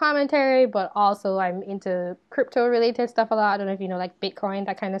political commentary, but also I'm into crypto related stuff a lot. I don't know if you know, like Bitcoin,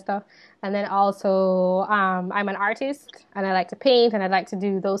 that kind of stuff. And then also, I'm an artist and I like to paint and I like to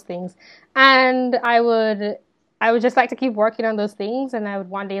do those things. And I would just like to keep working on those things, and I would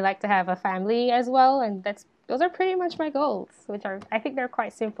one day like to have a family as well. And those are pretty much my goals, which are, I think they're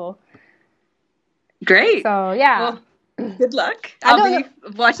quite simple. Great. So yeah. Well, good luck. I'll be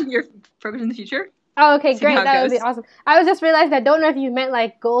watching your program in the future. Oh, okay, great. That would be awesome. I was just realized I don't know if you meant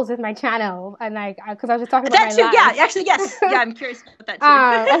like goals with my channel, and like because I was just talking about that my too, life. Yeah, actually, yes. Yeah, I'm curious about that too.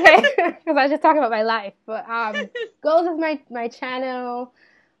 Okay, because I was just talking about my life. But goals with my channel.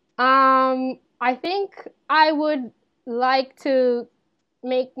 I think I would like to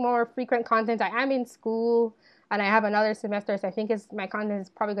make more frequent content. I am in school and I have another semester, so I think my content is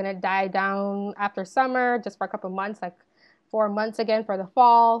probably going to die down after summer, just for a couple months, like 4 months again for the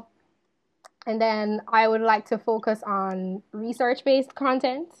fall. And then I would like to focus on research-based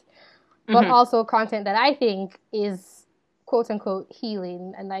content, but also content that I think is quote unquote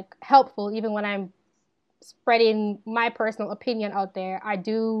healing and like helpful, even when I'm spreading my personal opinion out there.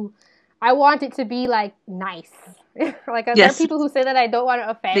 I want it to be like nice. Like there are people who say that I don't want to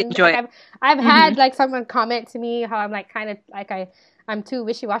offend. Like, I've had like someone comment to me how I'm like kind of like I'm too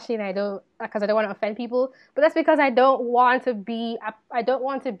wishy-washy and I don't want to offend people. But that's because I don't want to be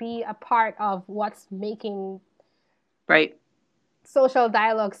a part of what's making social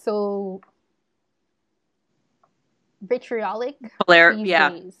dialogue so vitriolic these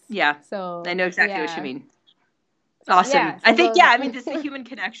days. Yeah. So I know exactly what you mean. Awesome. Yeah, so I think, I mean, it's the human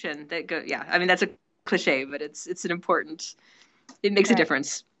connection that I mean, that's a cliche, but it's an important, it makes a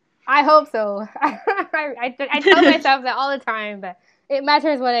difference. I hope so. I tell myself that all the time, but it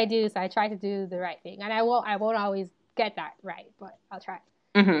matters what I do, so I try to do the right thing. And I won't always get that right, but I'll try.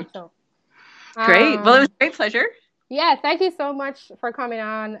 So great. Well, it was a great pleasure. Yeah, thank you so much for coming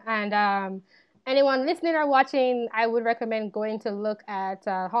on. And anyone listening or watching, I would recommend going to look at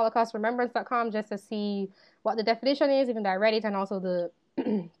holocaustRemembrance.com just to see what the definition is, even though I read it, and also the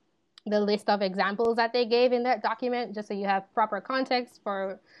list of examples that they gave in that document, just so you have proper context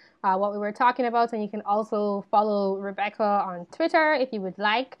for what we were talking about. And you can also follow Rebecca on Twitter if you would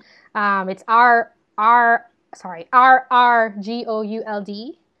like. It's RRGOULD.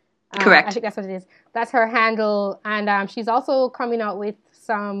 Correct. I think that's what it is. That's her handle. And she's also coming out with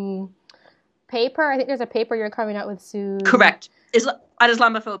some paper. I think there's a paper you're coming out with soon. Correct. On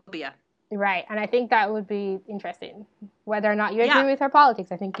Islamophobia. Right, and I think that would be interesting. Whether or not you agree with her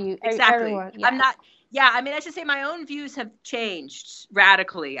politics, I think everyone. I'm not. Yeah, I mean, I should say my own views have changed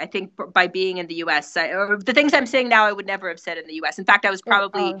radically. I think by being in the U.S., the things I'm saying now I would never have said in the U.S. In fact, I was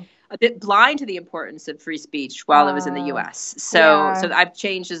probably a bit blind to the importance of free speech while I was in the U.S. So I've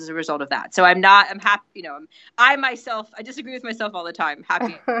changed as a result of that. So I'm happy. You know, I disagree with myself all the time. I'm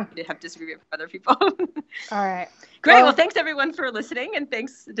happy to have disagreement with other people. All right. Great. Well, thanks everyone for listening, and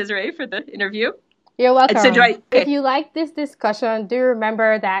thanks Desiree for the interview. You're welcome. If you like this discussion, do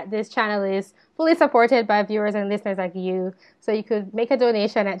remember that this channel is fully supported by viewers and listeners like you. So you could make a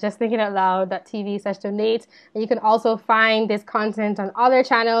donation at justthinkinoutloud.tv/donate. And you can also find this content on other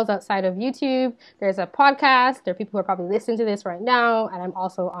channels outside of YouTube. There's a podcast. There are people who are probably listening to this right now. And I'm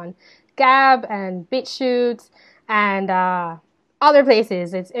also on Gab and BitChute and other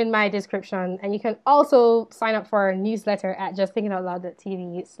places. It's in my description. And you can also sign up for our newsletter at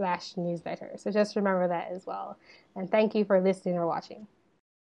justthinkinoutloud.tv/newsletter. So just remember that as well. And thank you for listening or watching.